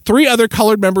 3 other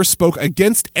colored members spoke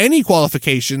against any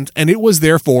qualifications, and it was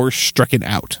therefore stricken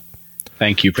out.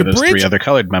 Thank you for those 3 other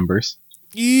colored members.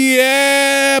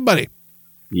 Yeah, buddy.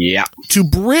 Yeah. To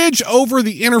bridge over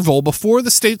the interval before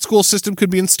the state school system could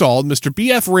be installed, Mr.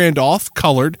 B.F. Randolph,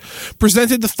 colored,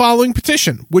 presented the following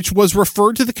petition, which was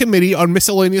referred to the Committee on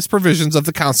Miscellaneous Provisions of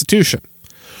the Constitution.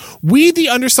 We, the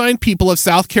undersigned people of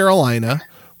South Carolina,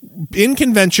 in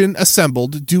convention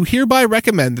assembled, do hereby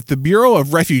recommend that the Bureau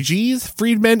of Refugees,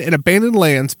 Freedmen, and Abandoned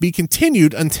Lands be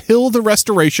continued until the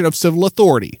restoration of civil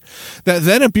authority, that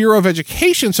then a Bureau of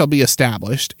Education shall be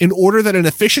established, in order that an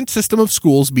efficient system of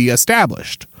schools be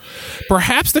established.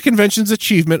 Perhaps the convention's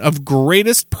achievement of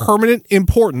greatest permanent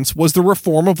importance was the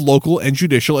reform of local and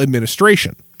judicial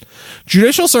administration.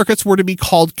 Judicial circuits were to be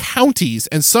called counties,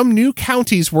 and some new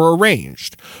counties were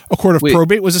arranged. A court of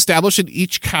probate was established in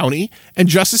each county, and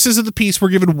justices of the peace were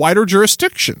given wider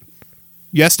jurisdiction.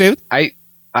 Yes, David? I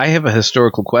have a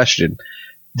historical question.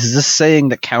 Is this saying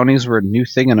that counties were a new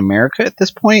thing in America at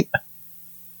this point?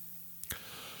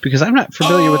 Because I'm not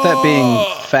familiar with that being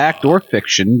fact or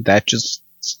fiction. That just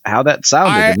how that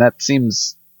sounded, and that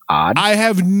seems odd. I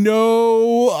have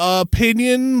no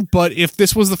opinion, but if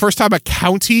this was the first time a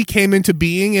county came into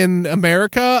being in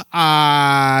America,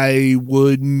 I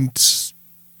wouldn't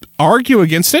argue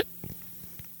against it.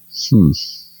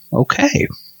 Okay.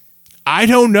 I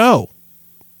don't know.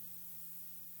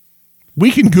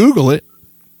 We can Google it.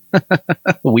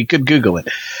 We could Google it.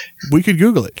 We could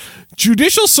Google it.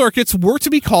 Judicial circuits were to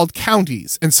be called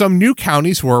counties, and some new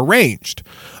counties were arranged.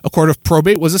 A court of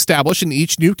probate was established in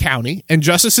each new county, and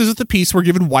justices of the peace were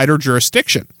given wider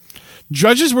jurisdiction.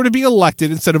 Judges were to be elected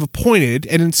instead of appointed,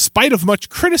 and in spite of much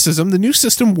criticism, the new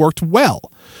system worked well.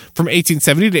 From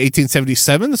 1870 to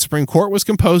 1877, the Supreme Court was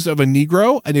composed of a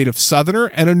Negro, a native Southerner,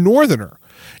 and a Northerner.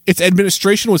 Its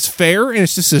administration was fair and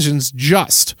its decisions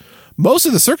just. Most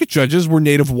of the circuit judges were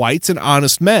native whites and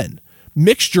honest men.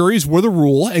 Mixed juries were the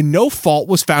rule, and no fault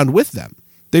was found with them.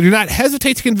 They did not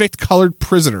hesitate to convict colored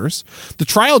prisoners. The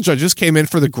trial judges came in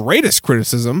for the greatest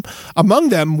criticism. Among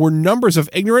them were numbers of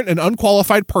ignorant and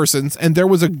unqualified persons, and there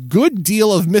was a good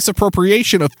deal of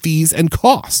misappropriation of fees and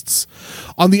costs.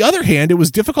 On the other hand, it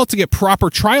was difficult to get proper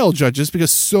trial judges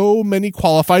because so many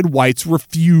qualified whites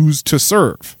refused to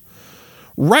serve.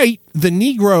 Wright, the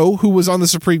Negro who was on the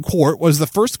Supreme Court, was the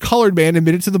first colored man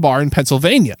admitted to the bar in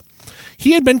Pennsylvania.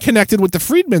 He had been connected with the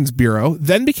Freedmen's Bureau,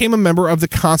 then became a member of the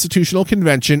Constitutional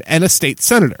Convention and a state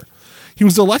senator. He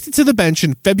was elected to the bench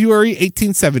in February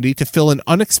 1870 to fill an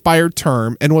unexpired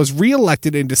term and was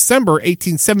re-elected in December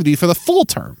 1870 for the full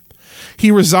term.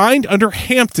 He resigned under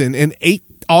Hampton in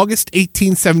August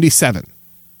 1877.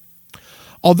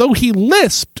 Although he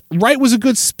lisped, Wright was a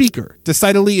good speaker,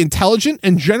 decidedly intelligent,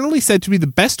 and generally said to be the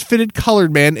best fitted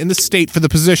colored man in the state for the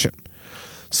position.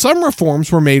 Some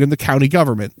reforms were made in the county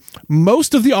government.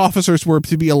 Most of the officers were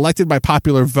to be elected by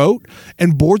popular vote,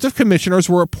 and boards of commissioners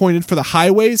were appointed for the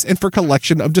highways and for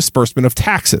collection of disbursement of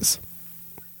taxes.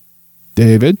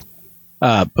 David?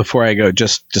 Before I go,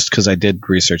 just because I did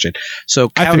research it. So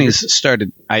counties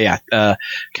started,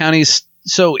 counties.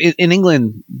 So in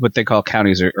England, what they call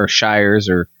counties are shires,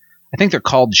 or I think they're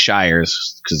called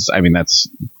shires because, I mean, that's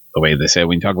the way they say it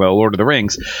when you talk about Lord of the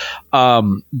Rings.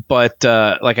 But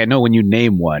like I know when you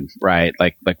name one, right?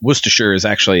 Like Worcestershire is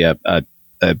actually a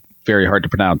very hard to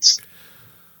pronounce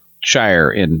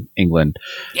shire in England.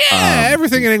 Yeah,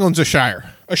 everything in England's a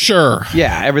shire. A shire.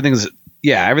 Yeah, everything's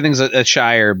a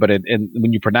shire, but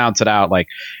when you pronounce it out, like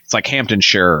it's like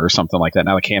Hamptonshire or something like that,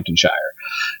 not like Hamptonshire.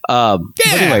 But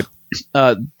anyway,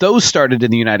 those started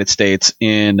in the United States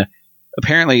in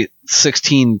apparently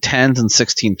 1610s and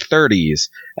 1630s,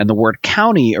 and the word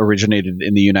county originated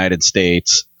in the United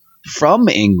States from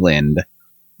England,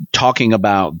 talking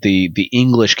about the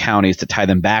English counties to tie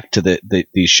them back to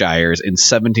these shires in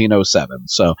 1707.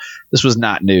 So this was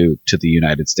not new to the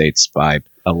United States by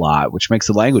a lot, which makes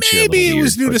the language here a little weird. Maybe it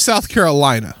was new to South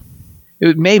Carolina.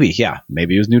 Maybe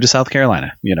it was new to South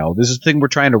Carolina. You know, this is the thing we're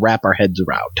trying to wrap our heads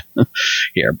around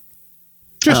here.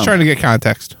 Just trying to get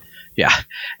context. Yeah.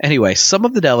 Anyway, some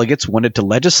of the delegates wanted to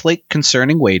legislate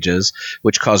concerning wages,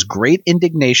 which caused great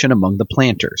indignation among the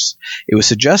planters. It was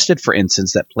suggested, for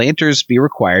instance, that planters be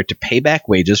required to pay back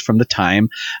wages from the time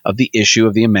of the issue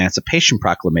of the Emancipation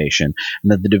Proclamation,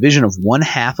 and that the division of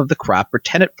 1/2 of the crop for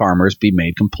tenant farmers be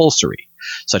made compulsory.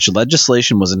 Such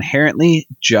legislation was inherently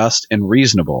just and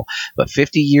reasonable, but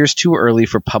 50 years too early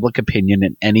for public opinion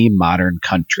in any modern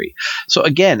country. So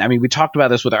again, I mean, we talked about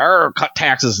this with our cut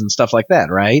taxes and stuff like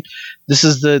that, right? This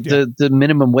is the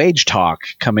minimum wage talk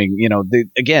coming, you know,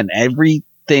 again,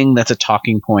 everything that's a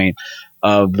talking point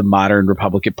of the modern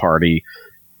Republican Party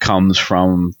comes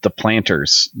from the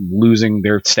planters losing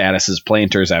their status as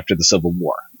planters after the Civil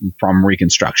War from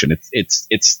Reconstruction.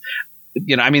 It's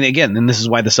you know, I mean, again, and this is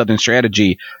why the Southern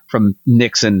strategy from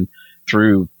Nixon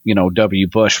through, you know, W.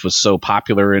 Bush was so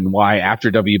popular, and why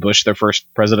after W. Bush, their first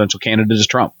presidential candidate is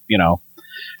Trump. You know,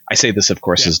 I say this, of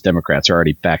course, as Democrats are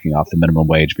already backing off the minimum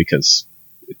wage because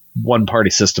one party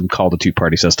system called a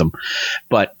two-party system.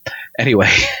 But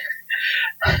anyway,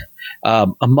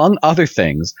 among other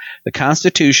things, the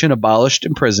Constitution abolished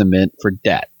imprisonment for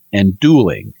debt and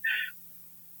dueling.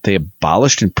 They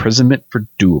abolished imprisonment for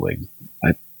dueling.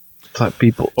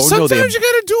 People. Sometimes you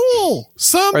gotta duel.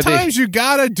 Sometimes you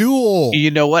gotta duel.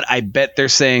 You know what? I bet they're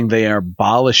saying they are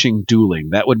abolishing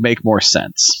dueling. That would make more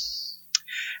sense.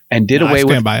 And did away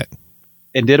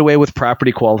with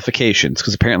property qualifications,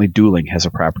 because apparently dueling has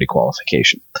a property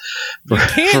qualification. You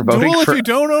can't duel if you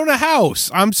don't own a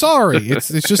house. I'm sorry. It's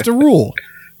just a rule.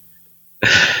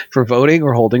 For voting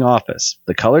or holding office,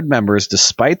 the colored members,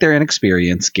 despite their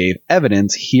inexperience, gave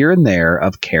evidence here and there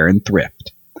of care and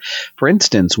thrift. For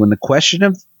instance, when the question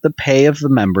of the pay of the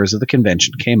members of the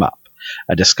convention came up,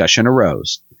 a discussion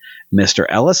arose. Mr.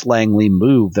 Ellis Langley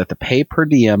moved that the pay per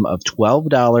diem of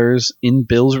 $12 in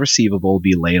bills receivable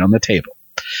be laid on the table.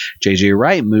 J.J.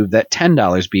 Wright moved that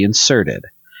 $10 be inserted.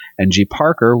 And G.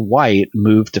 Parker White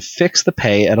moved to fix the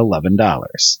pay at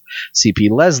 $11. C.P.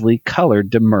 Leslie,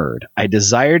 colored, demurred. I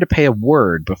desire to pay a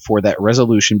word before that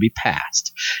resolution be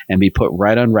passed and be put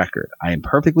right on record. I am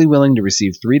perfectly willing to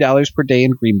receive $3 per day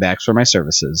in greenbacks for my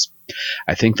services.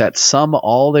 I think that sum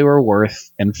all they were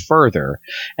worth and further,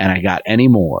 and I got any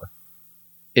more.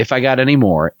 If I got any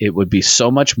more, it would be so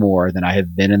much more than I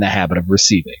have been in the habit of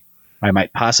receiving. I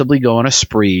might possibly go on a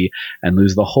spree and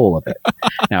lose the whole of it.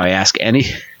 Now I ask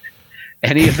any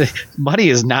of the money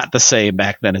is not the same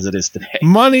back then as it is today.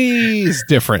 Money is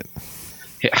different.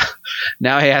 Yeah.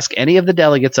 Now I ask any of the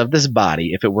delegates of this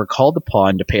body, if it were called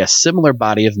upon to pay a similar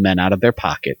body of men out of their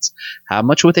pockets, how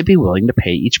much would they be willing to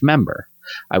pay each member?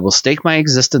 I will stake my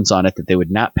existence on it that they would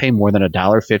not pay more than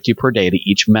 $1.50 per day to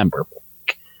each member.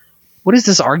 What is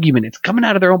this argument? It's coming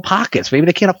out of their own pockets. Maybe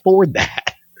they can't afford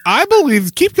that. I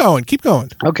believe. Keep going.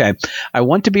 Okay. I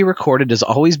want to be recorded as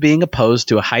always being opposed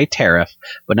to a high tariff,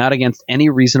 but not against any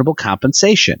reasonable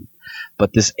compensation.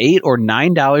 But this $8 or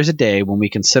 $9 a day, when we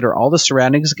consider all the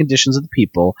surroundings and conditions of the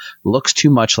people, looks too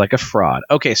much like a fraud.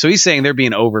 Okay, so he's saying they're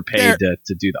being overpaid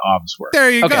to do the office work. There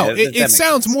you go. It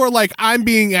sounds more like I'm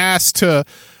being asked to,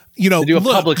 you know, to do a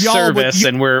public service,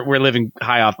 and we're living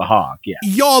high off the hog. Yeah,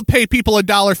 y'all pay people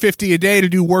 $1.50 a day to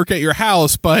do work at your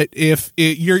house, but if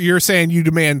you're saying you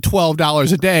demand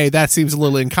 $12 a day, that seems a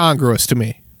little incongruous to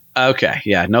me. Okay,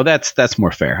 yeah, no, that's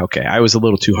more fair. Okay, I was a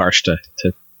little too harsh to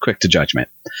quick to judgment.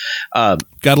 Gotta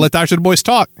let Dr. Du Bois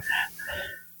talk.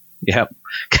 Yeah,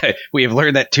 we have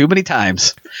learned that too many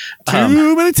times.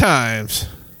 Too many times.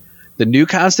 The new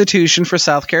Constitution for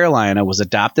South Carolina was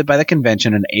adopted by the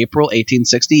convention in April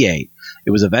 1868. It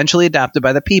was eventually adopted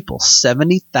by the people,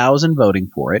 70,000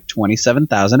 voting for it,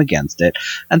 27,000 against it,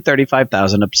 and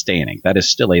 35,000 abstaining. That is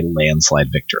still a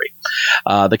landslide victory.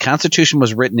 The Constitution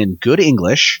was written in good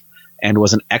English and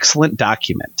was an excellent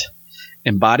document,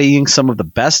 embodying some of the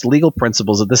best legal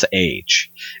principles of this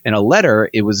age. In a letter,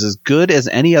 it was as good as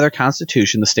any other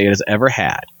constitution the state has ever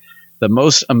had, the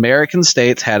most American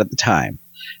states had at the time.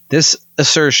 This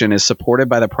assertion is supported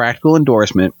by the practical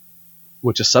endorsement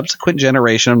which a subsequent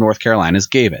generation of North Carolinas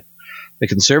gave it. The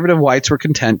conservative whites were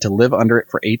content to live under it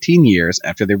for 18 years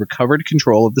after they recovered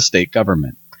control of the state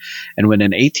government. And when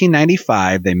in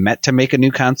 1895 they met to make a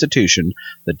new constitution,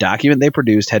 the document they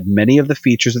produced had many of the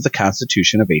features of the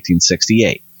Constitution of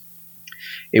 1868.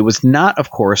 It was not, of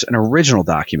course, an original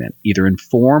document, either in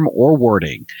form or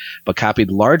wording, but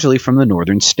copied largely from the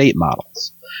northern state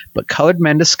models. But colored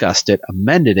men discussed it,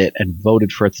 amended it, and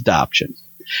voted for its adoption.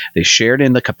 They shared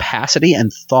in the capacity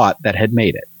and thought that had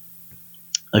made it.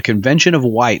 A convention of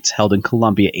whites held in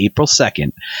Columbia April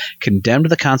 2nd condemned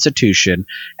the Constitution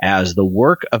as the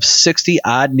work of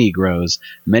 60-odd Negroes,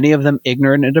 many of them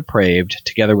ignorant and depraved,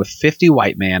 together with 50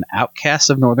 white men, outcasts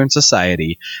of Northern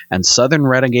society, and Southern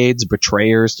renegades,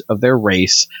 betrayers of their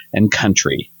race and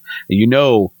country. You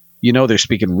know they're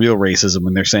speaking real racism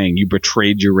when they're saying you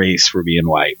betrayed your race for being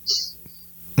white.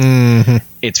 Mm-hmm.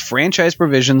 Its franchise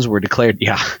provisions were declared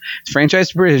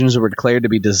to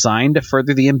be designed to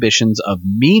further the ambitions of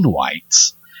mean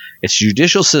whites. Its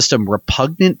judicial system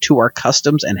repugnant to our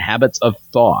customs and habits of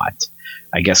thought.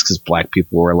 I guess because black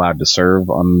people were allowed to serve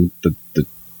on the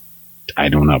I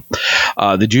don't know.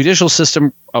 The judicial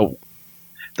system.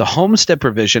 The homestead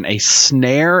provision, a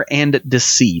snare and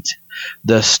deceit.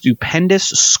 The stupendous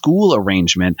school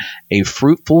arrangement, a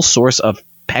fruitful source of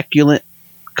peculent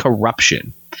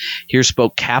corruption. Here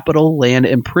spoke capital, land,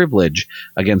 and privilege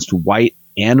against white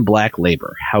and black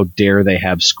labor. How dare they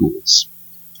have schools?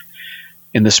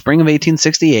 In the spring of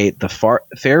 1868, the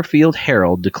Fairfield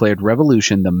Herald declared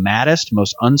revolution the maddest,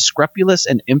 most unscrupulous,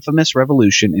 and infamous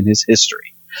revolution in his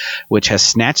history, which has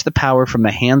snatched the power from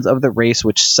the hands of the race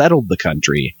which settled the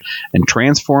country and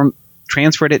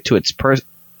transferred it to its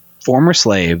former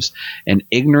slaves, an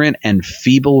ignorant and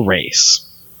feeble race.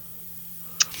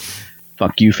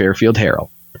 Fuck you, Fairfield Herald.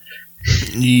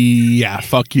 Yeah,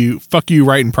 fuck you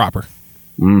right and proper.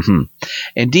 Mm-hmm.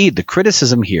 Indeed, the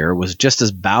criticism here was just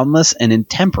as boundless and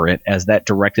intemperate as that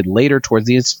directed later towards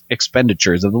the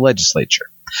expenditures of the legislature.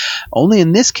 Only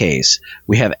in this case,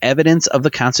 we have evidence of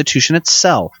the Constitution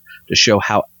itself to show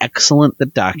how excellent the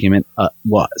document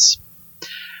was.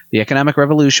 The economic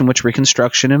revolution which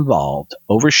Reconstruction involved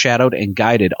overshadowed and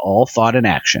guided all thought and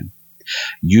action.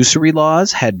 Usury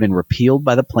laws had been repealed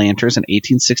by the planters in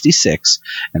 1866,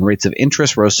 and rates of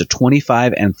interest rose to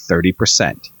 25 and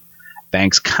 30%.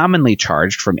 Banks commonly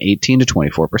charged from 18 to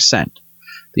 24%.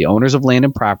 The owners of land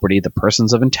and property, the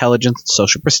persons of intelligence and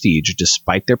social prestige,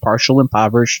 despite their partial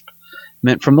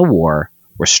impoverishment from the war,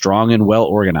 were strong and well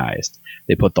organized.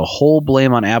 They put the whole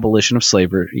blame on abolition of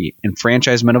slavery,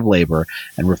 enfranchisement of labor,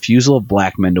 and refusal of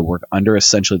black men to work under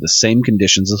essentially the same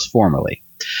conditions as formerly.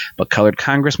 But colored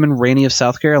Congressman Rainey of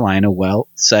South Carolina well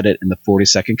said it in the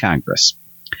 42nd Congress.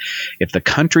 If the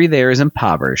country there is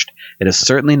impoverished, it has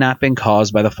certainly not been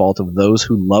caused by the fault of those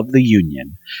who love the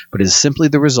Union, but is simply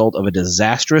the result of a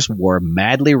disastrous war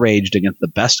madly raged against the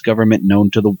best government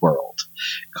known to the world.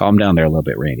 Calm down there a little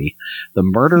bit, Rainey. The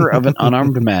murder of an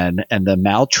unarmed man and the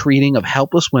maltreating of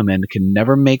helpless women can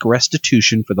never make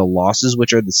restitution for the losses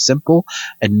which are the simple,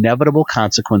 inevitable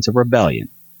consequence of rebellion.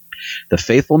 The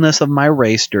faithfulness of my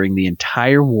race during the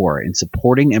entire war in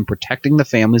supporting and protecting the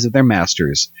families of their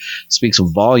masters speaks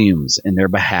volumes in their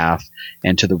behalf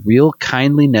and to the real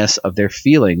kindliness of their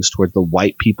feelings toward the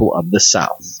white people of the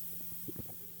South.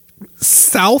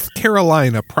 South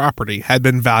Carolina property had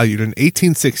been valued in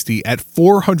 1860 at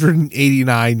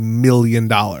 $489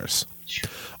 million.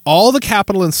 All the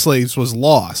capital and slaves was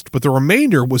lost, but the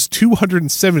remainder was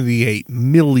 $278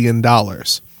 million.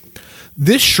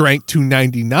 This shrank to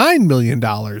 $99 million in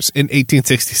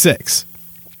 1866.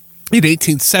 In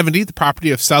 1870, the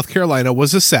property of South Carolina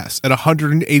was assessed at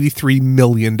 $183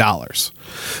 million.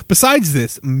 Besides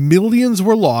this, millions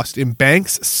were lost in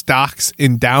banks, stocks,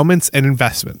 endowments, and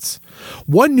investments.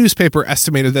 One newspaper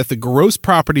estimated that the gross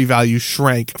property value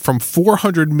shrank from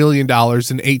 $400 million in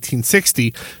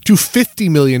 1860 to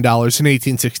 $50 million in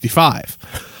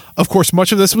 1865. Of course,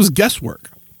 much of this was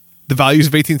guesswork. The values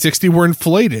of 1860 were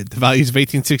inflated. The values of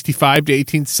 1865 to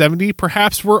 1870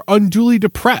 perhaps were unduly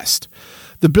depressed.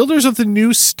 The builders of the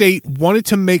new state wanted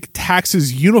to make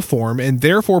taxes uniform and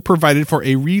therefore provided for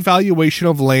a revaluation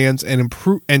of lands and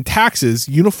taxes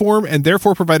uniform and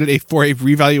therefore provided for a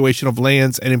revaluation of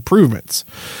lands and improvements.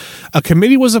 A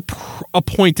committee was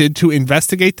appointed to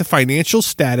investigate the financial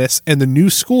status and the new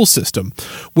school system,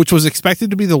 which was expected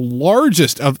to be the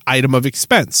largest item of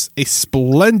expense, a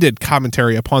splendid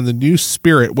commentary upon the new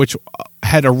spirit which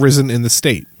had arisen in the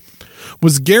state.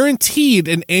 Was guaranteed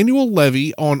an annual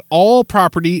levy on all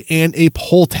property and a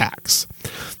poll tax.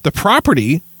 The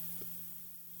property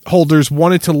holders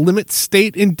wanted to limit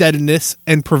state indebtedness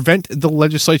and prevent the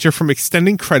legislature from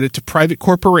extending credit to private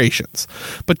corporations,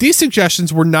 but these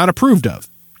suggestions were not approved of.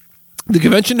 The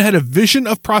convention had a vision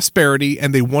of prosperity,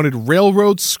 and they wanted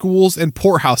railroads, schools, and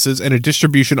poorhouses and a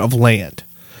distribution of land.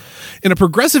 In a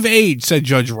progressive age, said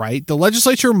Judge Wright, the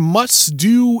legislature must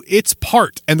do its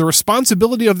part, and the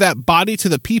responsibility of that body to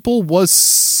the people was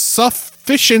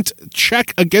sufficient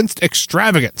check against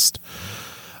extravagance.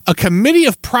 A committee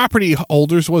of property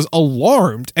holders was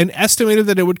alarmed and estimated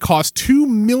that it would cost $2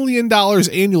 million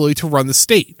annually to run the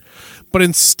state, but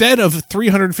instead of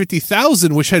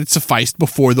 $350,000, which had sufficed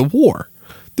before the war.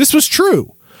 This was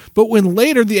true. But when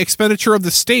later the expenditure of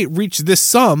the state reached this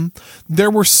sum,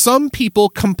 there were some people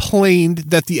complained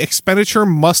that the expenditure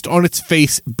must on its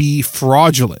face be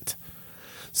fraudulent.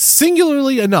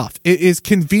 Singularly enough, it is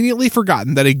conveniently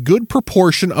forgotten that a good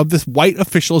proportion of the white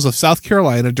officials of South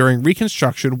Carolina during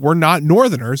Reconstruction were not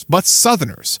Northerners, but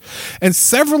Southerners, and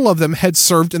several of them had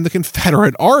served in the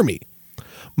Confederate Army.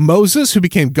 Moses, who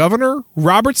became governor,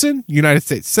 Robertson, United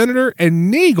States Senator, and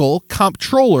Nagel,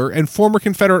 comptroller and former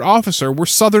Confederate officer, were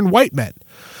Southern white men.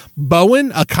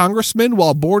 Bowen, a congressman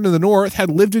while born in the North, had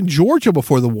lived in Georgia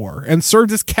before the war and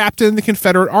served as captain in the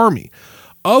Confederate Army.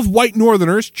 Of white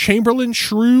Northerners, Chamberlain,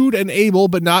 shrewd and able,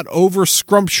 but not over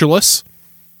scrumptious.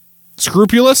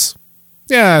 Scrupulous?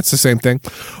 Yeah, it's the same thing.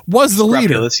 Was the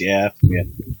leader. Yeah.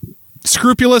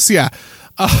 Scrupulous, yeah.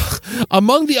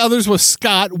 Among the others was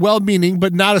Scott, well-meaning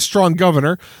but not a strong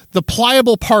governor, the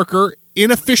pliable Parker,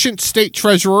 inefficient state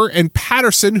treasurer, and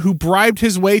Patterson, who bribed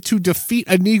his way to defeat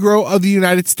a Negro of the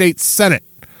United States Senate.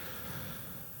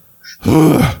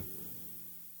 That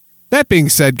being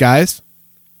said, guys,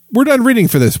 we're done reading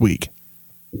for this week.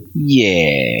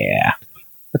 Yeah.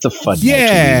 That's a fun note to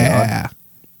leave it on.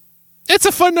 It's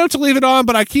a fun note to leave it on,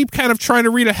 but I keep kind of trying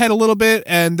to read ahead a little bit,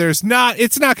 and it's not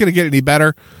going to get any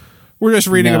better. We're just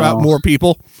reading about more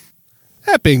people.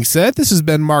 That being said, this has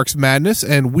been Mark's Madness,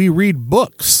 and we read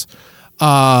books. There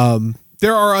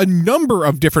are a number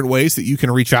of different ways that you can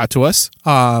reach out to us.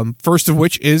 First of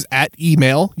which is at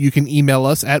email. You can email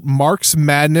us at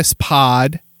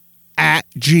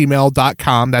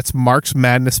marksmadnesspod@gmail.com. That's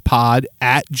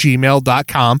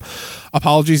marksmadnesspod@gmail.com.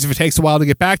 Apologies if it takes a while to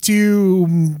get back to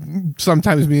you.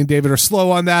 Sometimes me and David are slow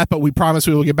on that, but we promise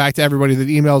we will get back to everybody that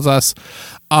emails us.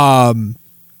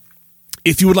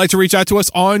 If you would like to reach out to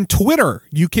us on Twitter,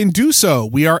 you can do so.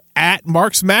 We are at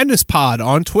Mark's Madness Pod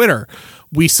on Twitter.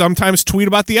 We sometimes tweet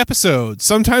about the episode.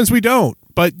 Sometimes we don't.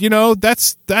 But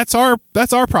that's our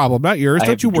problem, not yours.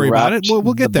 Don't you worry about it.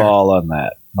 We'll get there. Ball on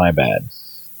that. My bad.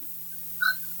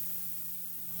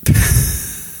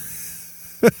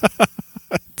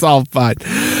 It's all fine.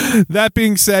 That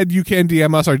being said, you can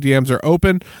DM us. Our DMs are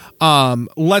open.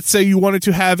 Let's say you wanted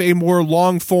to have a more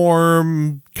long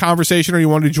form conversation, or you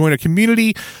wanted to join a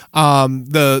community.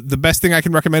 The best thing I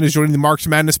can recommend is joining the Mark's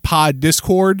Madness Pod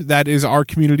Discord. That is our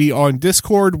community on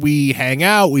Discord. We hang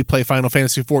out. We play Final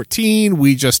Fantasy XIV.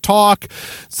 We just talk.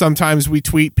 Sometimes we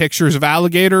tweet pictures of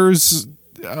alligators.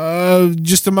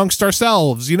 Just amongst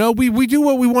ourselves, we do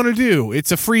what we want to do.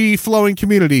 It's a free flowing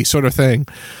community sort of thing.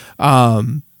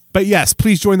 But yes,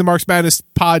 please join the Mark's Madness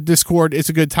Pod Discord. It's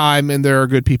a good time, and there are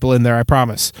good people in there, I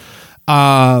promise.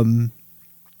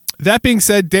 That being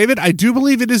said, David, I do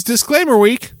believe it is disclaimer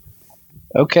week.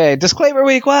 Okay, disclaimer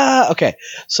week. Wow. Okay,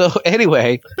 so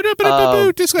anyway,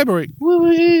 disclaimer week.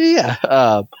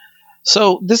 Yeah.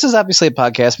 So this is obviously a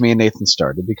podcast me and Nathan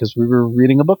started because we were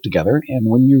reading a book together, and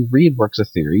when you read works of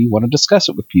theory, you want to discuss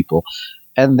it with people,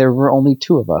 and there were only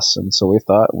two of us, and so we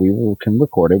thought we can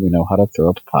record it. We know how to throw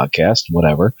up a podcast,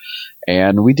 whatever,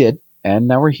 and we did, and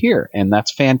now we're here, and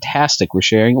that's fantastic. We're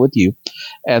sharing it with you,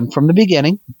 and from the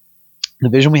beginning, the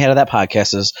vision we had of that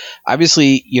podcast is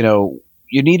obviously,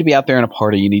 you need to be out there in a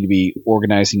party, you need to be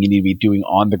organizing, you need to be doing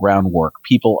on the ground work.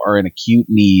 People are in acute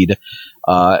need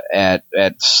at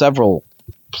several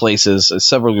places,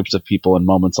 several groups of people in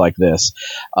moments like this.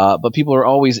 But people are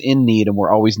always in need, and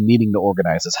we're always needing to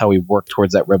organize. That's how we work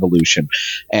towards that revolution.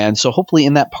 And so hopefully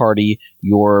in that party,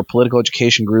 your political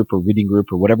education group or reading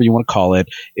group or whatever you want to call it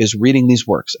is reading these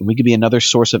works. And we can be another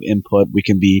source of input. We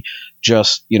can be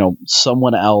just,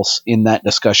 someone else in that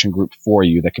discussion group for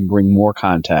you that can bring more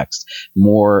context,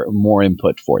 more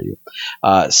input for you.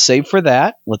 Save for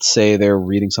that, let's say they're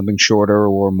reading something shorter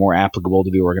or more applicable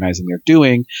to the organizing they're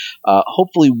doing.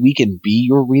 Hopefully we can be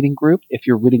your reading group if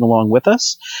you're reading along with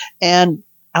us. And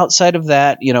outside of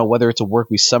that, whether it's a work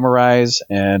we summarize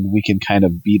and we can kind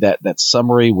of be that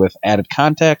summary with added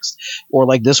context, or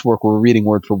like this work we're reading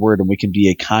word for word and we can be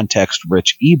a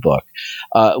context-rich ebook.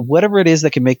 Whatever it is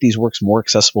that can make these works more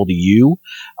accessible to you,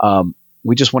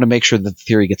 we just want to make sure that the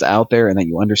theory gets out there and that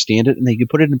you understand it and that you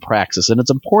put it in praxis. And it's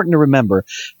important to remember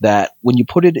that when you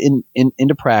put it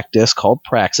into practice, called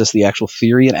praxis, the actual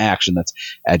theory and action, that's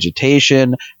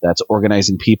agitation, that's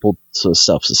organizing people to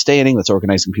self-sustaining, that's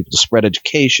organizing people to spread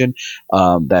education,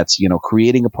 that's,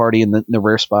 creating a party in the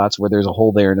rare spots where there's a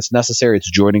hole there and it's necessary, it's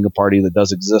joining a party that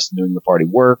does exist and doing the party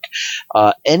work.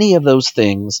 Any of those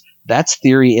things, that's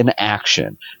theory in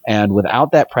action. And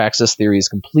without that praxis, theory is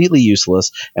completely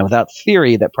useless. And without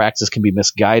theory, that praxis can be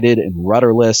misguided and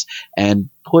rudderless and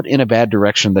put in a bad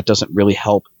direction that doesn't really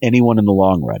help anyone in the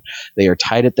long run. They are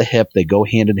tied at the hip, they go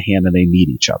hand in hand, and they need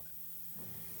each other.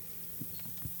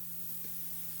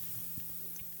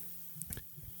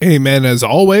 Amen, as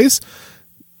always.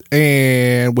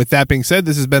 And with that being said,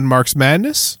 this has been Mark's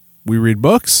Madness. We read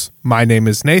books. My name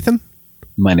is Nathan.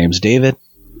 My name's David.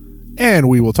 And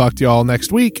we will talk to you all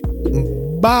next week.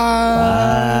 Bye.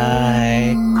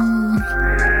 Bye.